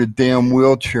hired a damn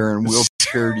wheelchair and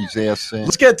wheelchaired his ass in.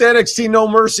 Let's get to NXT No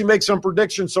Mercy, make some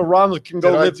predictions so Ron can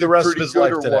go live the rest of his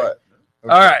life today. Okay,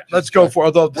 all right, let's go for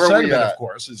it. Although the Where we sentiment, at? of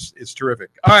course, is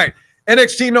terrific. All right,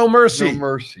 NXT No Mercy. No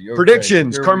mercy. Okay,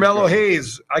 Predictions: here we Carmelo go.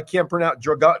 Hayes. I can't pronounce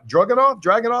Dragunov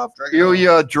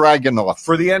Ilya Dragunov.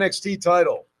 for the NXT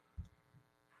title.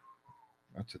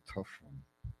 That's a tough one.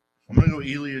 I'm gonna go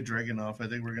Ilya Dragunov. I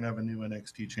think we're gonna have a new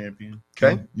NXT champion.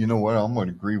 Okay. You know what? I'm going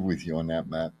to agree with you on that,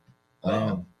 Matt. I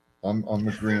am. I'm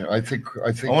agreeing. I think.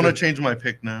 I want to change my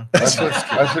pick now. Because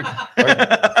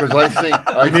I think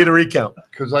I need a recount.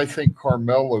 because I think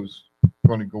Carmelo's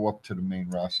going to go up to the main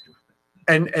roster.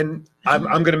 And I'm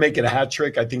going to make it a hat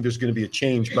trick. I think there's going to be a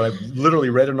change, but I literally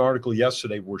read an article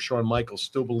yesterday where Shawn Michaels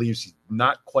still believes he's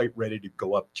not quite ready to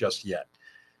go up just yet.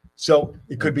 So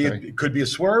it could be a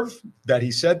swerve that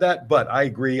he said that, but I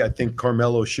agree. I think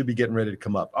Carmelo should be getting ready to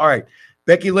come up. All right,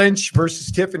 Becky Lynch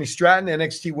versus Tiffany Stratton,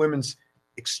 NXT Women's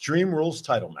Extreme Rules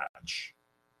title match.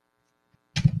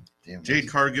 Damn. Jade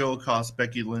Cargill cost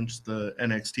Becky Lynch the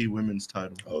NXT Women's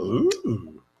title. Oh,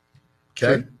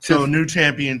 okay. So new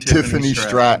champion Tiffany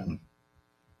Stratton.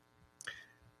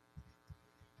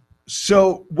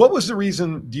 So what was the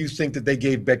reason, do you think, that they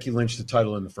gave Becky Lynch the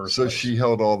title in the first So place? she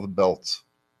held all the belts.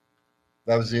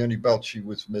 That was the only belt she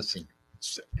was missing.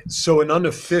 So an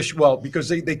unofficial, well, because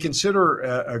they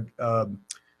consider,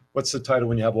 what's the title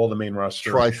when you have all the main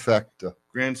roster? Trifecta.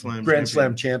 Grand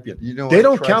Slam champion. You know, They what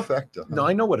don't count. trifecta, huh? No,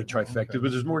 I know what a trifecta is,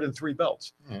 but there's more than 3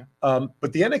 belts. Yeah.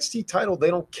 But the NXT title, they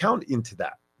don't count into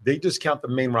that. They just count the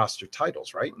main roster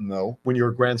titles, right? No, When you're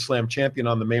a Grand Slam champion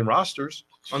on the main rosters,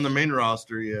 on the main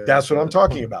roster. Yeah, that's what I'm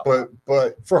talking about.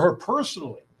 but For her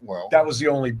personally, well, that was the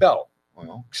only belt.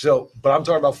 well. So, but I'm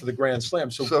talking about for the Grand Slam.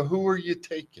 So who are you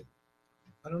taking?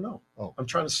 I don't know. Oh. I'm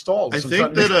trying to stall. I So I'm think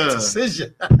trying to make that, a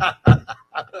decision.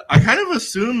 I kind of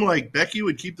assumed like Becky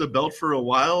would keep the belt for a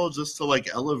while just to like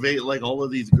elevate like all of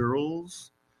these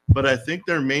girls, but I think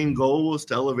their main goal was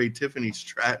to elevate Tiffany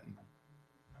Stratton.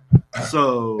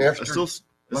 So I still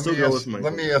go with my.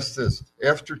 Let me ask this: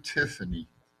 After Tiffany,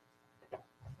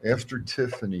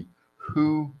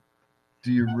 who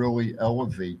do you really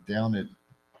elevate down at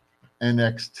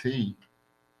NXT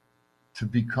to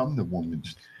become the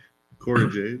women's?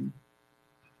 Cora Jade,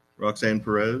 Roxanne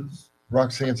Perez.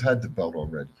 Roxanne's had the belt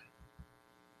already.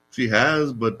 She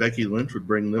has, but Becky Lynch would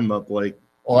bring them up like.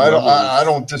 Oh, I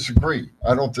don't disagree.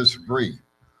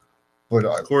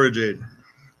 But Cora Jade.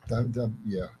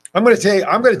 Yeah. I'm going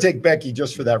to take Becky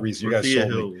just for that reason. You guys Thea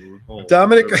sold me. Hill.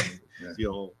 Dominic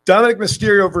Hill. Dominic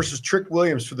Mysterio versus Trick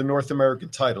Williams for the North American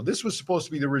title. This was supposed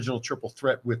to be the original triple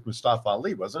threat with Mustafa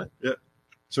Ali, wasn't it? Yeah.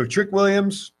 So Trick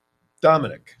Williams,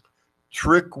 Dominic.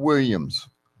 Trick Williams,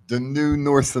 the new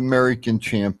North American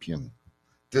champion.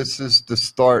 This is the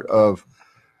start of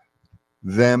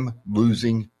them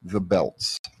losing the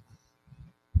belts.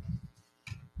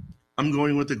 I'm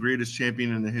going with the greatest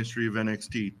champion in the history of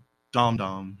NXT,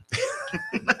 Dom.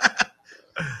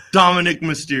 Dominic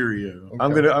Mysterio. Okay.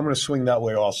 I'm gonna swing that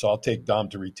way also. I'll take Dom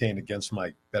to retain against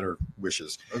my better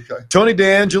wishes. Okay. Tony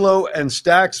D'Angelo and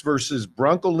Stax versus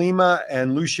Bronco Lima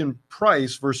and Lucian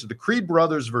Price versus the Creed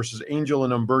brothers versus Angel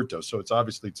and Umberto. So it's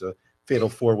a fatal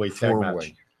four-way tag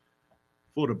match.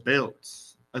 For the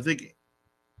belts. I think.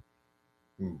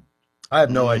 I have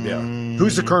no idea.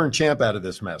 Who's the current champ out of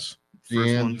this mess?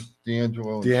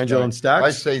 D'Angelo and Stacks?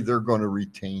 I say they're going to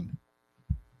retain.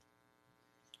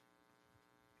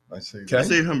 I say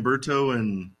Humberto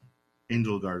and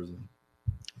Angel Garza.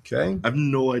 Okay. I have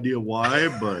no idea why,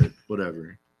 but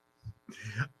whatever.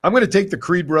 I'm going to take the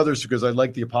Creed brothers because I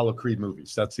like the Apollo Creed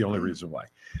movies. That's the only reason why.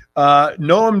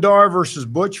 Noam Dar versus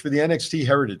Butch for the NXT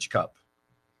Heritage Cup.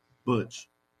 Butch.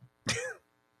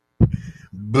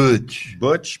 Butch.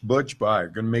 All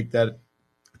right, going to make that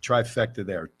a trifecta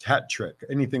there. Hat trick.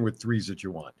 Anything with threes that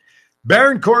you want.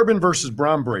 Baron Corbin versus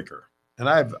Braun Breaker. And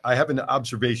I have an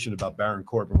observation about Baron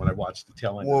Corbin when I watched the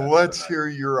tail end. Well, let's hear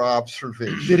your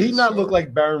observation. Did he not look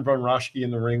like Baron von Raschke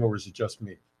in the ring, or was it just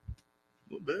me?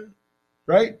 A little bit.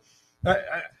 Right?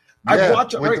 I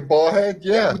watched it. With the ball head,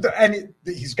 yeah.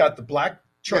 He's got the black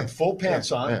full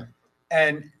pants on. Yeah.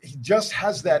 And he just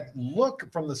has that look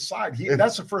from the side.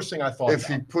 That's the first thing I thought. If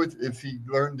he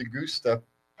learned the goose step,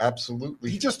 absolutely.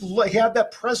 He had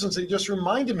that presence. He just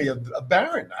reminded me of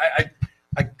Baron.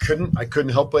 I couldn't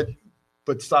help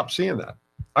but stop seeing that.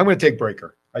 I'm going to take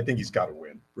Breaker. I think he's got to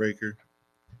win.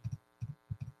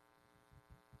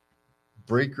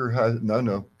 Breaker has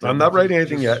no. I'm not writing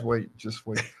anything yet. Just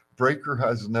wait. Breaker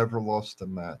has never lost a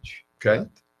match. Okay. Yet.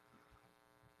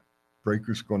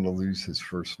 Breaker's going to lose his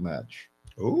first match.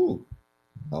 Ooh.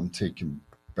 I'm taking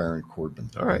Baron Corbin.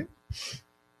 All right.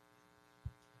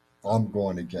 I'm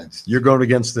going against. You're going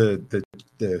against the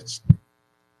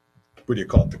what do you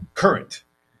call it? The current.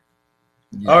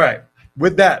 Yeah. All right.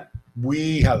 With that,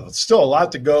 we have still a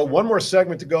lot to go. One more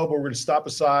segment to go, but we're going to step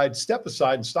aside,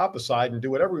 and stop aside and do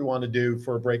whatever we want to do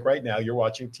for a break right now. You're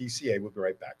watching TCA. We'll be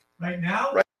right back. Right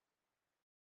now? Right.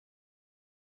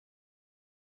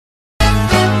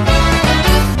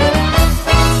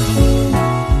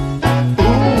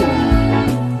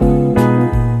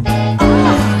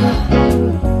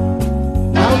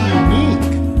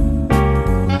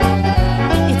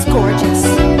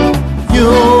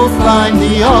 Find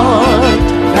the art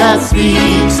that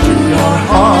speaks to your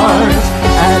heart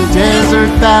at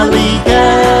Desert Valley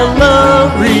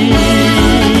Gallery.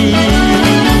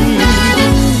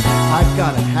 I've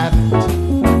got to have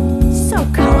it. So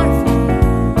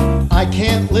colorful. I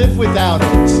can't live without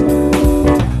it.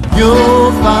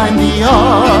 You'll find the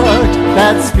art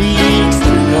that speaks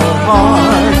to your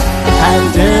heart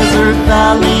at Desert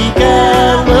Valley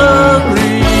Gallery.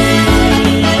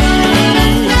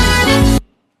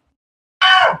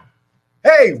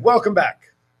 Hey, welcome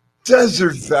back.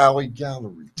 Desert Valley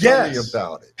Gallery. Tell me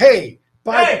about it. Hey,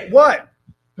 what?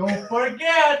 Don't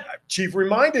forget. Chief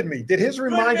reminded me. Did his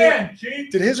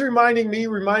reminding me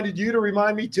reminded you to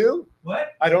remind me too?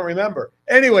 What? I don't remember.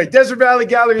 Anyway, Desert Valley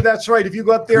Gallery, that's right. If you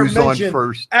go up there and mention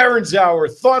Aaron's Hour,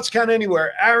 Thoughts Count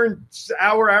Anywhere, Aaron's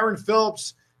Hour, Aaron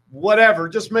Phillips, whatever,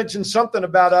 just mention something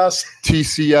about us.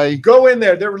 TCA. Go in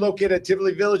there. They're located at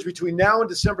Tivoli Village between now and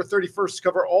December 31st to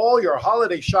cover all your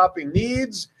holiday shopping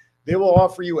needs. They will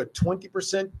offer you a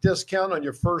 20% discount on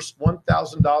your first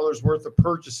 $1,000 worth of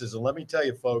purchases. And let me tell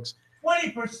you, folks,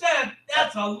 20%?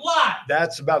 That's a lot.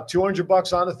 That's about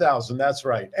 $200 on $1,000. That's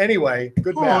right. Anyway,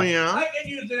 good math. Oh, yeah. I can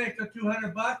use an extra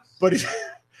 $200.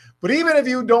 But even if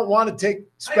you don't want to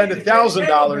spend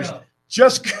 $1,000,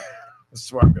 just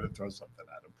that's where I'm going to throw something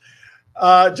at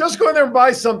them. Just go in there and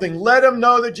buy something. Let them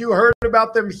know that you heard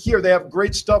about them here. They have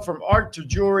great stuff from art to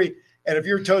jewelry. And if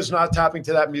your toe's not tapping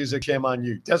to that music, shame on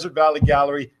you. Desert Valley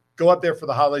Gallery. Go up there for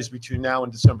the holidays between now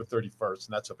and December 31st.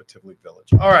 And that's up at Tivoli Village.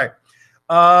 All right.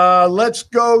 Let's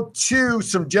go to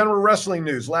some general wrestling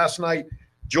news. Last night,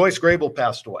 Joyce Grable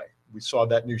passed away. We saw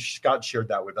that news. Scott shared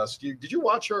that with us. Did you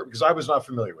watch her? Because I was not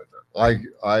familiar with her.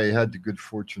 I had the good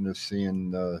fortune of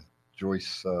seeing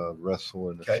Joyce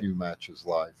wrestle in a few matches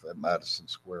live at Madison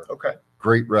Square. Okay.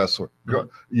 Great wrestler.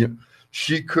 Mm-hmm.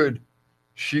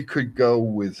 She could go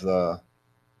with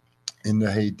in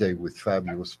the heyday with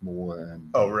Fabulous Moolah and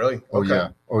oh really? Okay.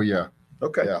 Oh yeah.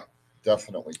 Okay. Yeah,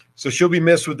 definitely. So she'll be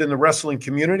missed within the wrestling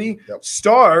community. Yep.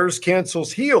 Stars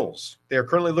cancels Heels. They are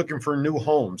currently looking for a new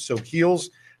home. So Heels,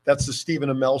 that's the Stephen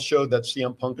Amell show that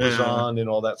CM Punk was on and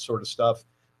all that sort of stuff.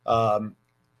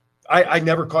 I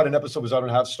never caught an episode because I don't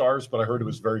have Stars, but I heard it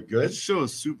was very good. That show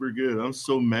is super good. I'm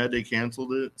so mad they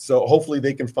canceled it. So hopefully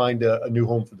they can find a new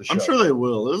home for the show. I'm sure they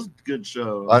will. It was a good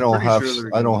show. I don't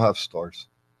have Stars.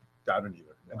 I don't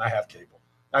either. And I have cable.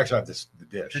 Actually, I have the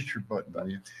dish. Hit your button,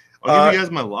 buddy. I'll give you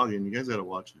guys my login. You guys got to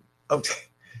watch it. Okay.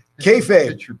 Kayfabe.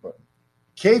 Hit your button.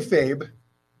 Kayfabe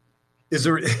is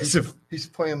a he's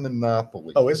playing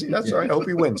Monopoly. Oh, is he? That's all right. I hope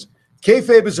he wins.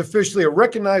 Kayfabe is officially a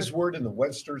recognized word in the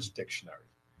Webster's Dictionary.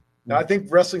 Now, I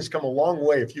think wrestling's come a long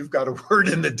way if you've got a word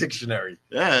in the dictionary.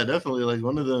 Yeah, definitely. Like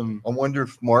one of them. I wonder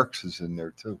if Marx is in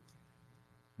there too.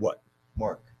 What?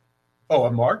 Mark. Oh,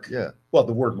 a mark? Yeah. Well,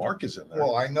 the word mark is in there.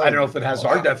 Well, I know. I don't know if it has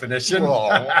our definition. Well,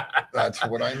 that's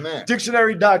what I meant.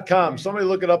 Dictionary.com. Somebody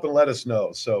look it up and let us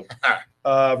know. So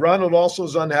Ronald also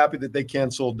is unhappy that they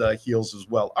canceled Heels as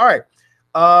well. All right.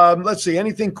 Let's see.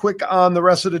 Anything quick on the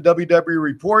rest of the WWE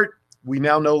report? We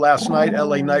now know last night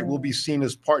LA Knight will be seen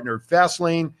as partner at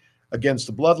Fastlane against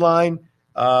the Bloodline.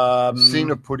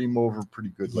 Cena put him over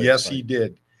pretty good. Yes, he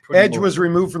did. Edge was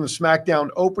removed from the SmackDown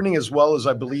opening, as well as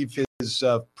I believe his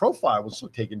profile was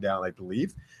taken down, I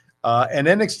believe. An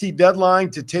NXT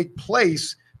deadline to take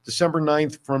place December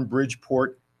 9th from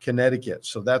Bridgeport, Connecticut.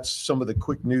 So that's some of the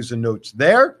quick news and notes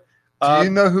there. Do you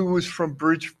know who was from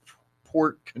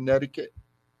Bridgeport, Connecticut?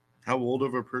 How old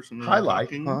of a person?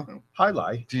 Highlight.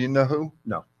 Highlight. Do you know who?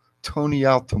 No. Tony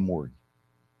Altamori.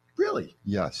 Really?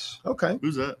 Yes. Okay.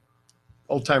 Who's that?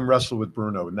 Old-time wrestler with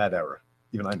Bruno in that era.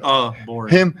 Even I know. Oh,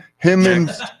 boring. Him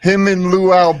and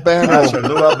Lou Albano. That's right,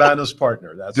 Lou Albano's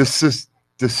partner. That's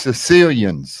the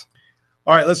Sicilians.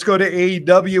 All right, let's go to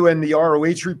AEW and the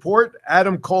ROH report.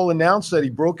 Adam Cole announced that he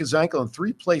broke his ankle in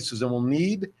 3 places and will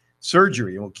need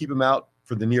surgery and will keep him out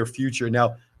for the near future.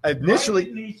 Now, initially, why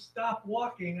didn't he stop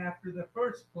walking after the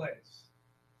first place?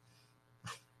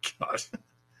 God,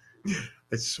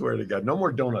 I swear to God, no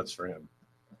more donuts for him.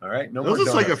 All right, no It more was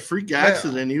just donuts. like a freak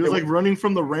accident. He was like running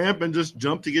from the ramp and just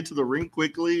jumped to get to the ring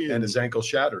quickly, and his ankle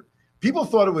shattered. People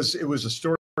thought it was a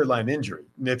storyline injury.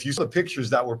 And if you saw the pictures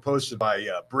that were posted by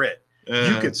Britt,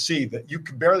 you could see that you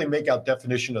could barely make out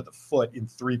definition of the foot in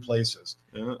 3 places.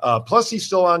 Plus, he's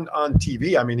still on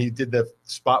TV. I mean, he did the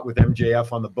spot with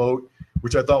MJF on the boat,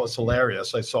 which I thought was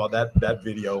hilarious. I saw that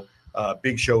video.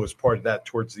 Big Show was part of that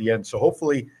towards the end. So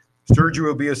hopefully surgery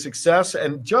will be a success.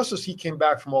 And just as he came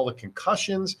back from all the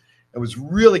concussions and was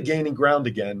really gaining ground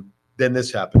again, then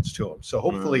this happens to him. So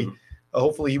hopefully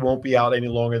he won't be out any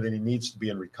longer than he needs to be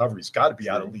in recovery. He's got to be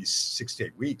out at least 6 to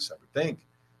 8 weeks, I would think.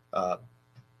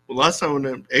 Well, last time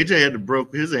when AJ had to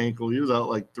broke his ankle, he was out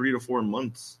like 3 to 4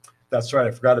 months. That's right.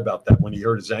 I forgot about that when he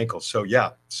hurt his ankle. So,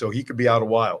 yeah, so he could be out a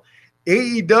while.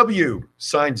 AEW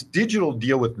signs digital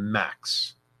deal with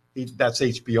Max. That's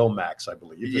HBO Max, I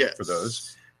believe, yes. For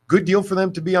those. Good deal for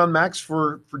them to be on Max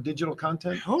for digital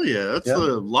content? Hell yeah. That's a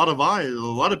lot of eyes. A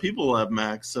lot of people have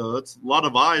Max, so that's a lot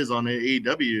of eyes on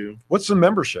AEW. What's the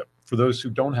membership for those who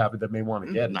don't have it that may want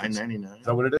to get it? $9.99. Is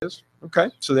that what it is? Okay,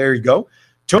 so there you go.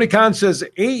 Tony Khan says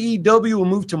AEW will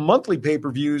move to monthly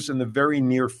pay-per-views in the very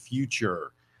near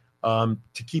future to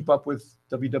keep up with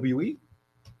WWE.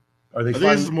 I think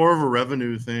it's more of a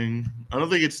revenue thing. I don't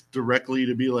think it's directly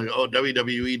to be like, oh,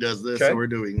 WWE does this, so we're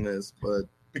doing this. But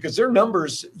because their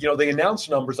numbers, they announce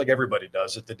numbers like everybody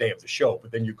does at the day of the show.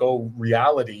 But then you go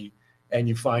reality and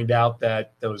you find out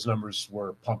that those numbers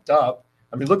were pumped up.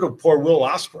 I mean, look at poor Will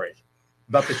Ospreay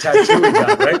about the tattoo he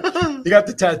got, right? He got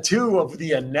the tattoo of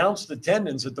the announced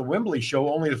attendance at the Wembley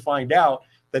show only to find out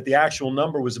that the actual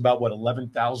number was about,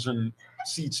 11,000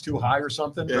 seats too high or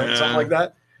something, right? Something like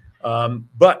that.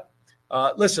 But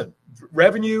listen,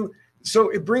 revenue. So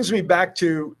it brings me back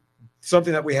to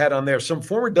something that we had on there. Some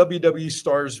former WWE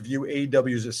stars view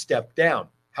AEW as a step down.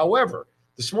 However,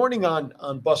 this morning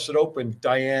on Busted Open,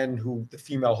 Diane, who the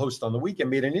female host on the weekend,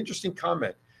 made an interesting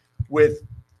comment with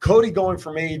Cody going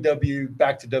from AEW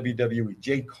back to WWE,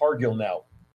 Jade Cargill now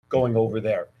going over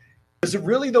there. Does it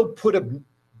really, though, put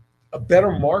a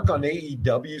better mark on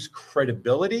AEW's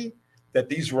credibility that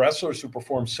these wrestlers who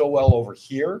perform so well over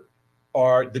here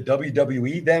are the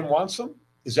WWE then wants them?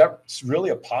 Is that really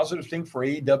a positive thing for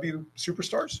AEW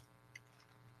superstars?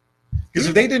 Because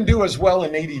if they didn't do as well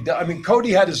in AEW, I mean,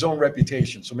 Cody had his own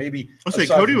reputation, so maybe I'll say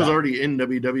Cody was already in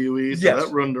WWE, so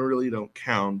that run really don't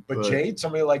count. But Jade,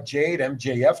 somebody like Jade,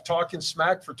 MJF talking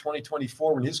smack for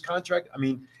 2024 when his contract. I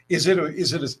mean, is it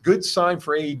a good sign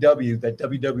for AEW that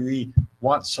WWE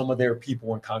wants some of their people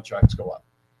when contracts go up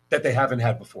that they haven't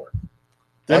had before?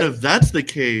 Then, if that's the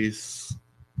case,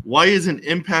 why isn't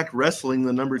Impact Wrestling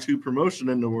the number 2 promotion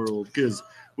in the world? Because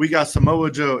we got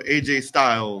Samoa Joe, AJ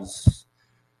Styles.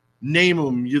 Name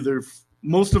them.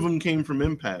 Most of them came from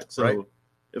Impact. So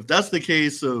if that's the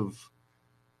case of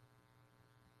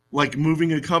like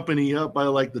moving a company up by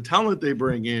like the talent they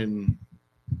bring in,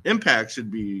 Impact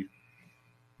should be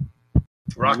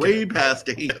way past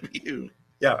AEW.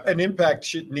 Yeah, and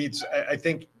Impact I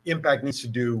think Impact needs to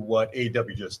do what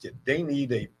AEW just did. They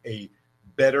need a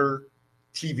better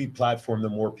TV platform that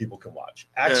more people can watch.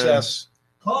 Access.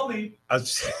 Call me.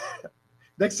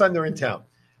 Next time they're in town.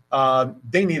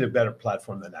 They need a better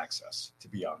platform than Access to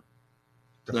be on.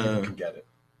 The people can get it.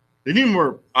 They need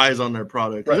more eyes on their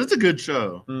product. 'Cause it's a good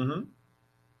show. Mm-hmm.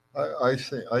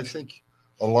 I think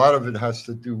a lot of it has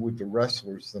to do with the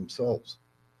wrestlers themselves,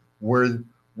 where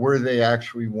they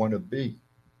actually want to be.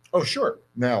 Oh, sure.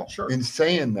 Now, Sure. in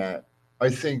saying that, I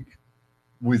think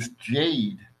with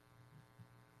Jade,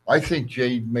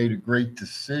 made a great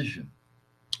decision.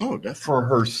 Oh, definitely. For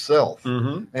herself,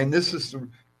 Mm-hmm. and this is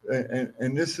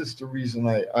the reason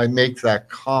I make that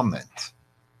comment,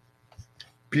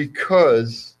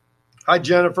 because Hi,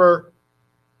 Jennifer.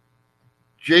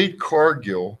 Jade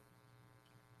Cargill,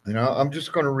 and I'm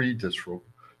just going to read this real.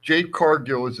 Jade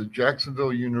Cargill is a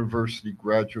Jacksonville University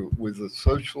graduate with a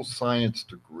social science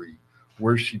degree,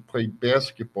 where she played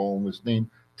basketball and was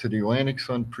named to the Atlantic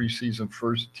Sun preseason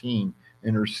first team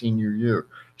in her senior year.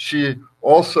 She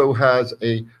also has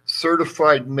a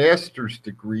certified master's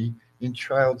degree in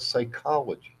child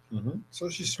psychology. Mm-hmm. So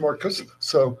she's smart cookie.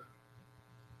 So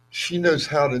she knows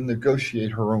how to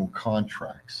negotiate her own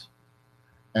contracts.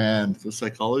 And the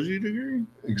psychology degree?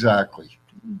 Exactly.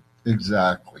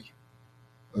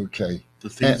 Okay. The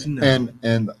things you know.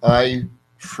 And I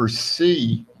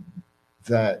foresee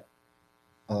that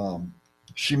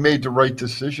she made the right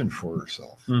decision for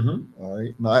herself. Mm-hmm. All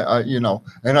right.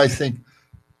 And I think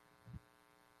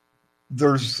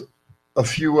there's a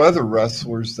few other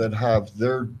wrestlers that have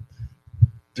their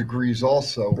degrees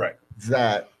also, right,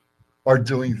 that are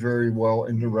doing very well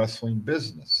in the wrestling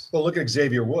business. Well, look at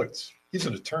Xavier Woods. He's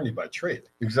an attorney by trade.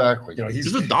 Exactly.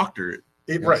 He's a doctorate.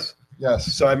 Right.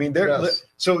 Yes. So I mean, there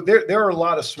are a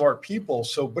lot of smart people.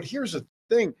 So, but here's the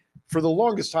thing: for the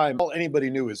longest time, all anybody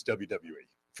knew is WWE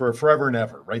for forever and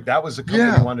ever. Right? That was the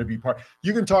company who wanted to be part.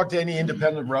 You can talk to any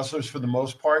independent wrestlers for the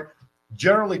most part.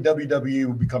 Generally, WWE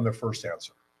will become their first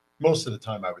answer most of the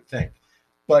time, I would think.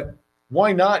 But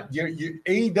why not?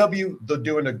 AEW, they're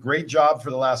doing a great job for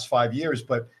the last 5 years.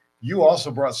 But you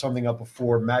also brought something up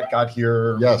before Matt got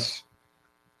here. Yes.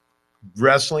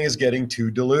 Wrestling is getting too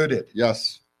diluted.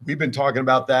 Yes. We've been talking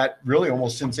about that really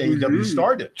almost since AEW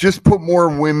started. Just put more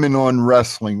women on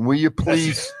wrestling, will you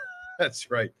please? That's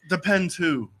right. Depends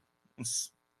who.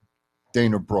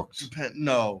 Dana Brooks.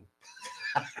 No.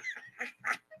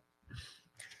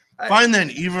 Find then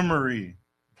Eva Marie.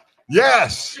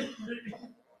 Yes. Eva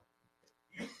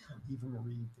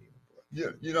Marie. Yeah,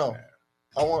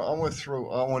 I want to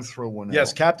throw one out.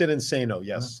 Yes, Captain Insano.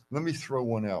 Yes. Let me throw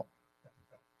one out.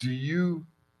 Do you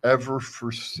ever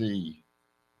foresee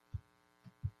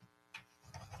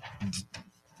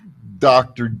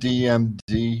Dr.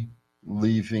 DMD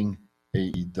leaving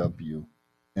AEW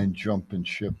and jumping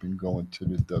ship and going to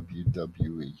the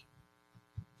WWE?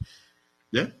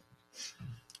 Yeah.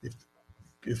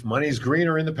 If money's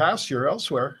greener in the pasture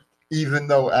elsewhere. Even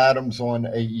though Adam's on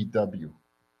AEW.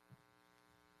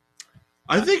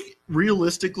 I think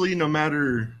realistically, no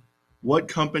matter what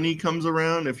company comes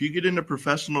around, if you get into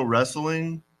professional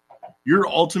wrestling, your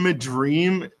ultimate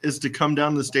dream is to come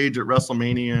down the stage at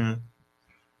WrestleMania,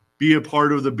 be a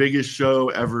part of the biggest show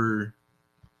ever.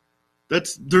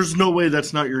 There's no way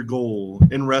that's not your goal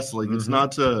in wrestling. Mm-hmm. It's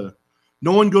not to.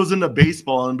 No one goes into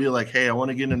baseball and be like, "Hey, I want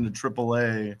to get into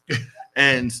AAA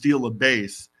and steal a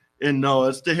base." And no,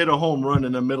 it's to hit a home run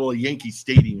in the middle of Yankee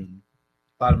Stadium.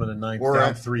 Bottom of the ninth,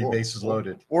 down three, bases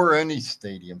loaded. Or any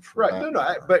stadium. For right. That.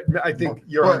 No, but I think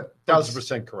you're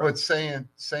 1,000% correct. But saying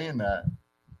that,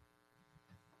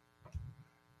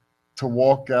 to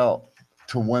walk out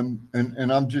to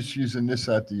and I'm just using this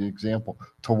as the example,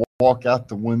 to walk out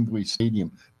to Wembley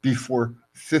Stadium before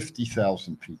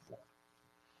 50,000 people.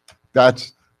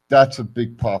 That's a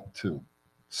big pop too.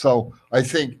 So I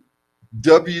think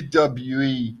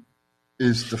WWE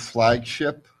is the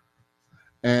flagship,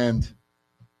 and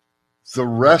the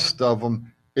rest of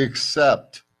them,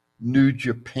 except New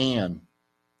Japan,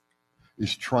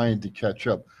 is trying to catch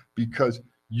up. Because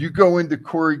you go into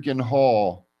Corrigan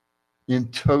Hall in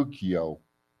Tokyo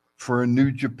for a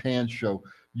New Japan show,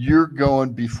 you're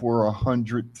going before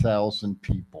 100,000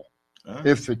 people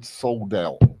if it's sold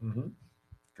out. Mm-hmm.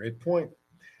 Great point.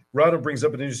 Rado brings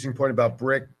up an interesting point about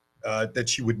Brick, that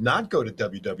she would not go to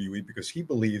WWE because he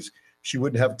believes she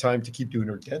wouldn't have time to keep doing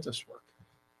her dentist work.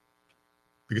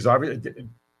 Because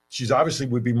she's obviously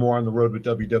would be more on the road with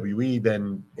WWE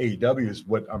than AEW is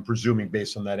what I'm presuming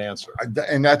based on that answer.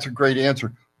 And that's a great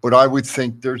answer. But I would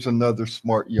think there's another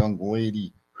smart young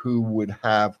lady who would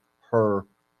have her,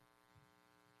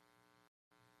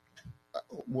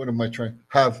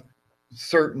 have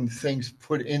certain things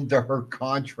put into her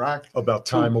contract about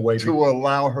time away to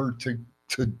allow her to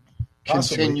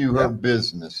continue her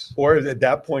business. Or at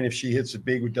that point, if she hits it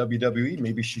big with WWE,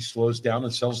 maybe she slows down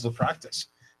and sells the practice.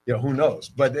 who knows?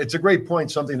 But it's a great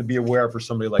point, something to be aware of for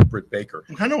somebody like Britt Baker.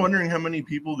 I'm kind of wondering how many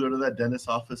people go to that dentist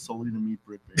office solely to meet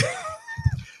Britt Baker.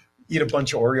 Eat a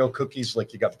bunch of Oreo cookies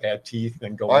like you got bad teeth,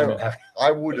 and go in and have.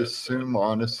 I would assume,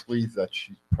 honestly, that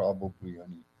she's probably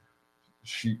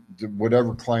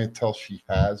whatever clientele she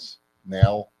has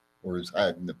now or has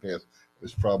had in the past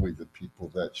is probably the people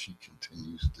that she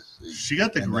continues to see. She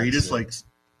got the greatest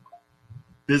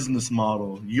business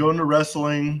model. You go into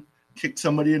wrestling, kick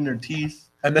somebody in their teeth.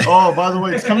 And then, oh, by the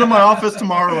way, come to my office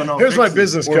tomorrow and I'll here's my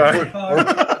business card.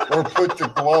 Or put the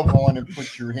glove on and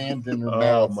put your hand in her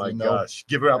mouth. Oh, my gosh.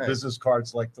 Give out business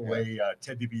cards like the way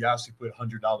Ted DiBiase put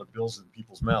 $100 bills in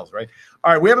people's mouths, right?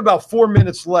 All right, we have about 4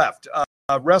 minutes left.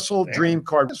 Wrestle Dream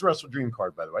Card. What's Wrestle Dream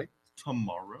Card, by the way?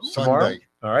 Tomorrow. Sunday.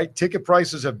 All right. Ticket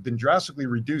prices have been drastically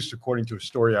reduced, according to a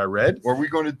story I read. Are we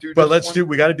going to do But this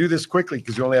we got to do this quickly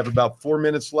because we only have about 4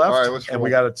 minutes left. All right, and we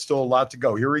got still a lot to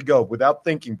go. Here we go. Without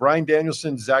thinking, Bryan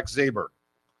Danielson, Zack Sabre.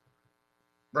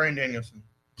 Bryan Danielson.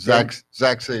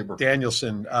 Zack Sabre.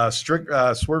 Danielson.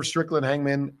 Swerve Strickland,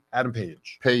 Hangman, Adam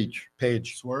Page.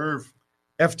 Page. Swerve.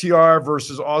 FTR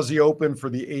versus Aussie Open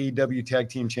for the AEW Tag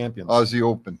Team Champions. Aussie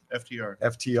Open.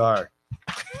 FTR.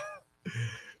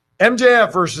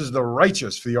 MJF versus The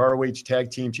Righteous for the ROH Tag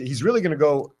Team. He's really going to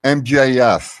go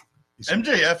MJF.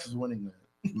 MJF is winning that.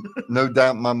 No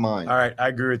doubt in my mind. All right, I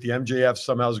agree with you. MJF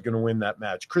somehow is going to win that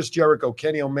match. Chris Jericho,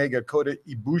 Kenny Omega, Kota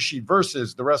Ibushi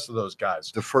versus the rest of those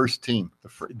guys. The first team.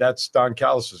 That's Don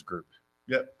Callis' group.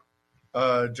 Yep.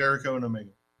 Jericho and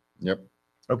Omega. Yep.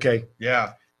 Okay.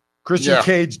 Yeah. Christian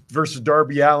Cage versus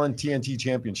Darby Allin, TNT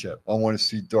Championship. I want to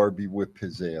see Darby whip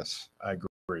his ass. I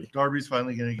agree. Darby's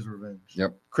finally getting his revenge.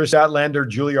 Yep. Chris Statlander,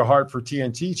 Julia Hart for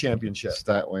TNT Championship.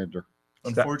 Statlander.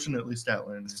 Unfortunately,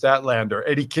 Statlander.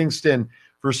 Eddie Kingston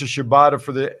versus Shibata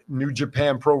for the New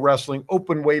Japan Pro Wrestling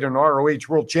Openweight and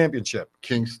ROH World Championship.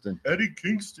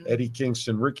 Eddie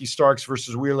Kingston. Ricky Starks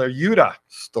versus Wheeler Yuta.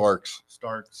 Starks.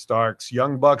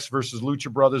 Young Bucks versus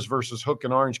Lucha Brothers versus Hook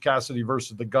and Orange Cassidy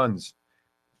versus the Guns.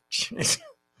 Is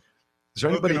there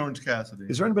anybody? Orange Cassidy.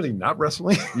 Is there anybody not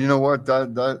wrestling? You know what?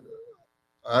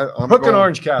 I'm Hook and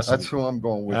Orange Cassidy. That's who I'm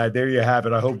going with. All right, there you have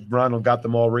it. I hope Ronald got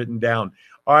them all written down.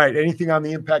 All right, anything on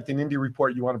the Impact and Indie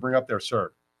report you want to bring up there,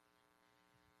 sir?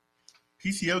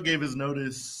 PCO gave his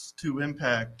notice to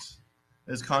Impact.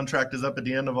 His contract is up at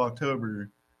the end of October.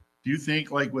 Do you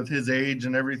think, with his age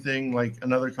and everything,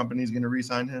 another company's going to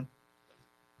re-sign him?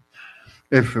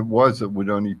 If it was, it would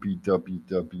only be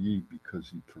WWE because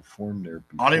he performed there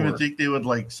before. I don't even think they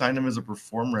would sign him as a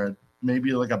performer.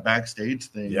 Maybe a backstage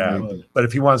thing. Yeah, but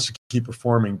if he wants to keep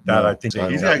performing, I think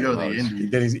he's got to go to the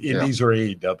Indies. Then Indies or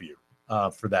AEW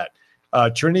for that.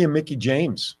 Trinity and Mickey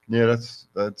James. Yeah,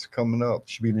 that's coming up.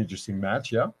 Should be an interesting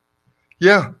match. Yeah.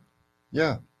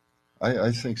 Yeah.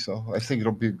 I think so. I think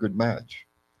it'll be a good match.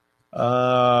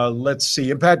 Let's see.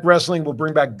 Impact Wrestling will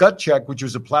bring back Gut Check, which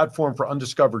was a platform for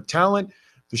undiscovered talent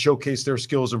to showcase their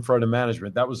skills in front of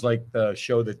management. That was like the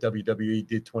show that WWE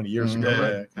did 20 years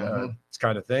ago, right? It's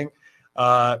kind of thing.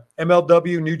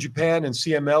 MLW, New Japan, and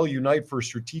CML unite for a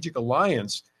strategic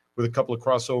alliance with a couple of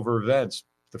crossover events.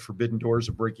 The Forbidden Doors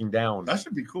are breaking down. That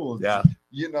should be cool. Yeah.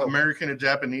 American and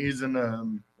Japanese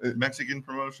and Mexican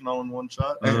promotion all in one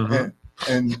shot.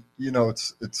 And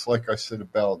it's like I said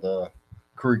about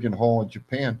Korean Hall in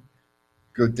Japan.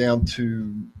 Go down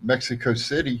to Mexico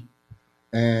City,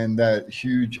 and that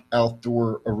huge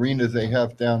outdoor arena they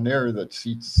have down there that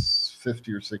seats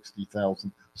 50 or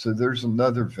 60,000. So there's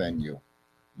another venue.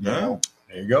 There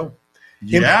you go.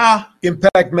 Yeah.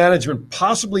 Impact Management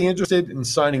possibly interested in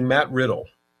signing Matt Riddle.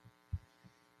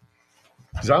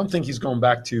 Because I don't think he's going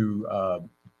back to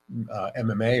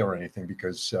MMA or anything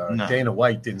because Dana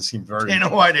White didn't seem very... Dana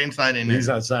White ain't signing him. He's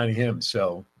not signing him,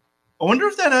 so... I wonder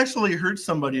if that actually hurts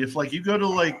somebody. If you go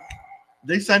to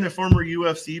they sign a former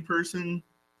UFC person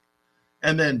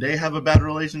and then they have a bad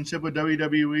relationship with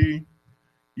WWE,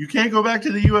 you can't go back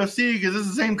to the UFC because it's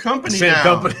the same company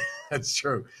now. That's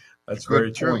true. That's Good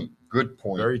very true. point. Good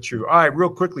point. Very true. All right, real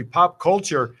quickly, pop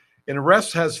culture. An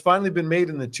arrest has finally been made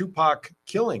in the Tupac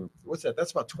killing. What's that? That's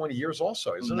about 20 years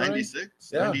also, isn't it?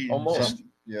 96? Yeah, 90 almost.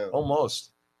 Yeah.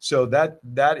 Almost. So that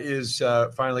is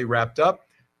finally wrapped up.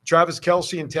 Travis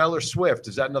Kelce and Taylor Swift.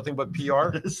 Is that nothing but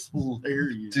PR? That's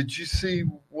hilarious. Did you see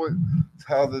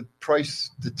how the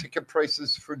ticket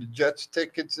prices for the Jets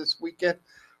tickets this weekend?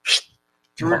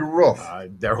 Through the roof.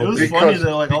 It was funny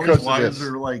that all these wives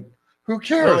are who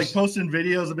cares? They're posting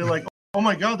videos and be like, oh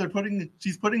my God,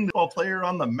 she's putting the ball player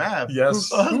on the map. Yes.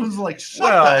 The husband's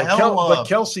shut the hell up. But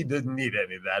Kelce didn't need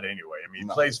any of that anyway. I mean, he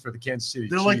plays for the Kansas City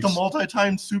They're Chiefs. the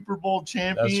multi-time Super Bowl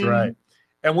champion. That's right.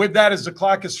 And with that, as the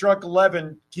clock has struck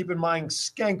 11, keep in mind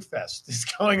Skankfest is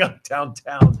going up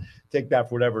downtown. Take that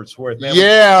for whatever it's worth, man.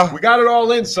 Yeah. We got it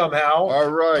all in somehow. All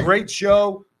right. Great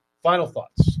show. Final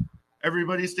thoughts.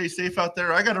 Everybody stay safe out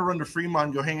there. I got to run to Fremont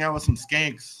and go hang out with some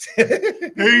skanks.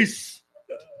 Peace.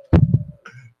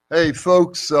 Hey,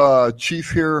 folks,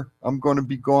 Chief here. I'm going to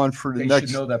be gone for the They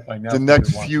next should know that by now the if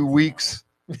next they're few watching. weeks.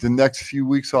 The next few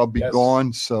weeks I'll be Yes.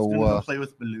 gone. Just gonna go So play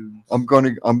with balloons. I'm going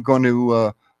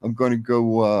to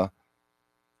go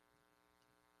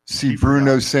see He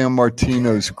Bruno forgot. San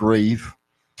Martino's grave.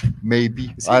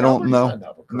 Maybe. Is he I not don't what he's know. done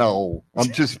now, Booker? No,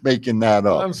 I'm just making that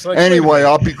up. I'm just like, wait a Anyway, minute.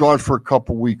 I'll be gone for a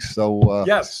couple weeks. So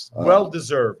Yes, well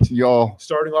deserved. y'all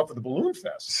Starting off with the Balloon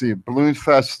Fest. see Balloon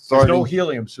Fest There's starting. no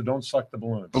helium, so don't suck the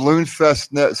balloons. Balloon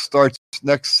Fest starts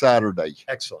next Saturday.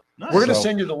 Excellent. Nice. We're going to So,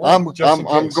 send you the link. I'm just in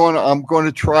case. going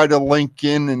to try to link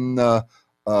in and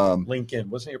Lincoln.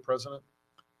 Wasn't he a president?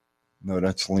 no,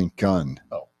 that's Lincoln.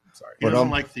 Oh, sorry. He But doesn't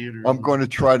I'm- like theater. I'm going to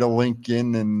try to link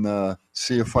in and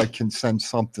see if I can send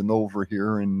something over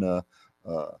here and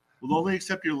We'll only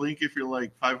accept your link if you're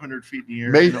like 500 feet in the air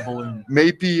Maybe- in a balloon.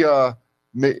 maybe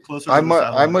Closer to I the might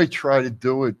satellite. try to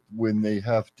do it when they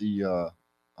have the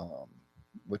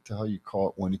what the hell you call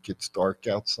it when it gets dark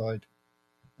outside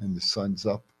and the sun's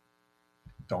up.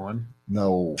 Dawn.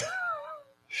 No,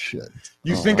 shit.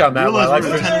 You Oh, think on that realize one.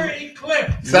 we're Lunar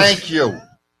eclipse. Thank you.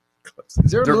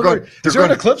 Is there, They're lunar, going- is there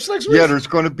an eclipse next week? Yeah, there's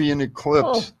going to be an Oh,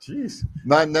 eclipse. jeez.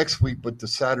 Not next week, but the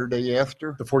Saturday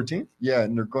after. The 14th? Yeah,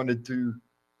 and they're going to do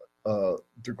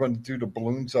the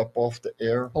balloons up off the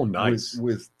air. Oh, nice.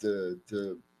 With the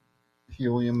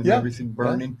helium and Yeah, everything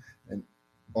burning, and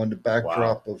on the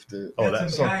backdrop of the. Oh, That's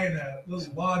that's some guy in a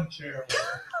little lawn chair.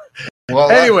 Well,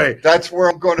 Anyway. that's where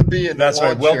I'm going to be in. That's the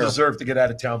right. lawn Well chair. deserved to get out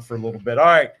of town for a little bit. All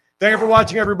right. Thank you for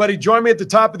watching, everybody. Join me at the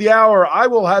top of the hour. I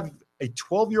will have a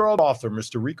 12-year-old author,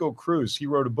 Mr. Rico Cruz. He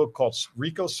wrote a book called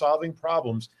Rico Solving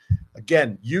Problems.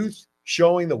 Again, youth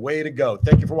showing the way to go.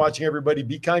 Thank you for watching, everybody.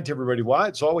 Be kind to everybody. Why?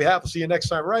 It's all we have. We'll see you next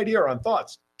time right here on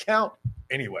Thoughts Count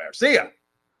Anywhere. See ya.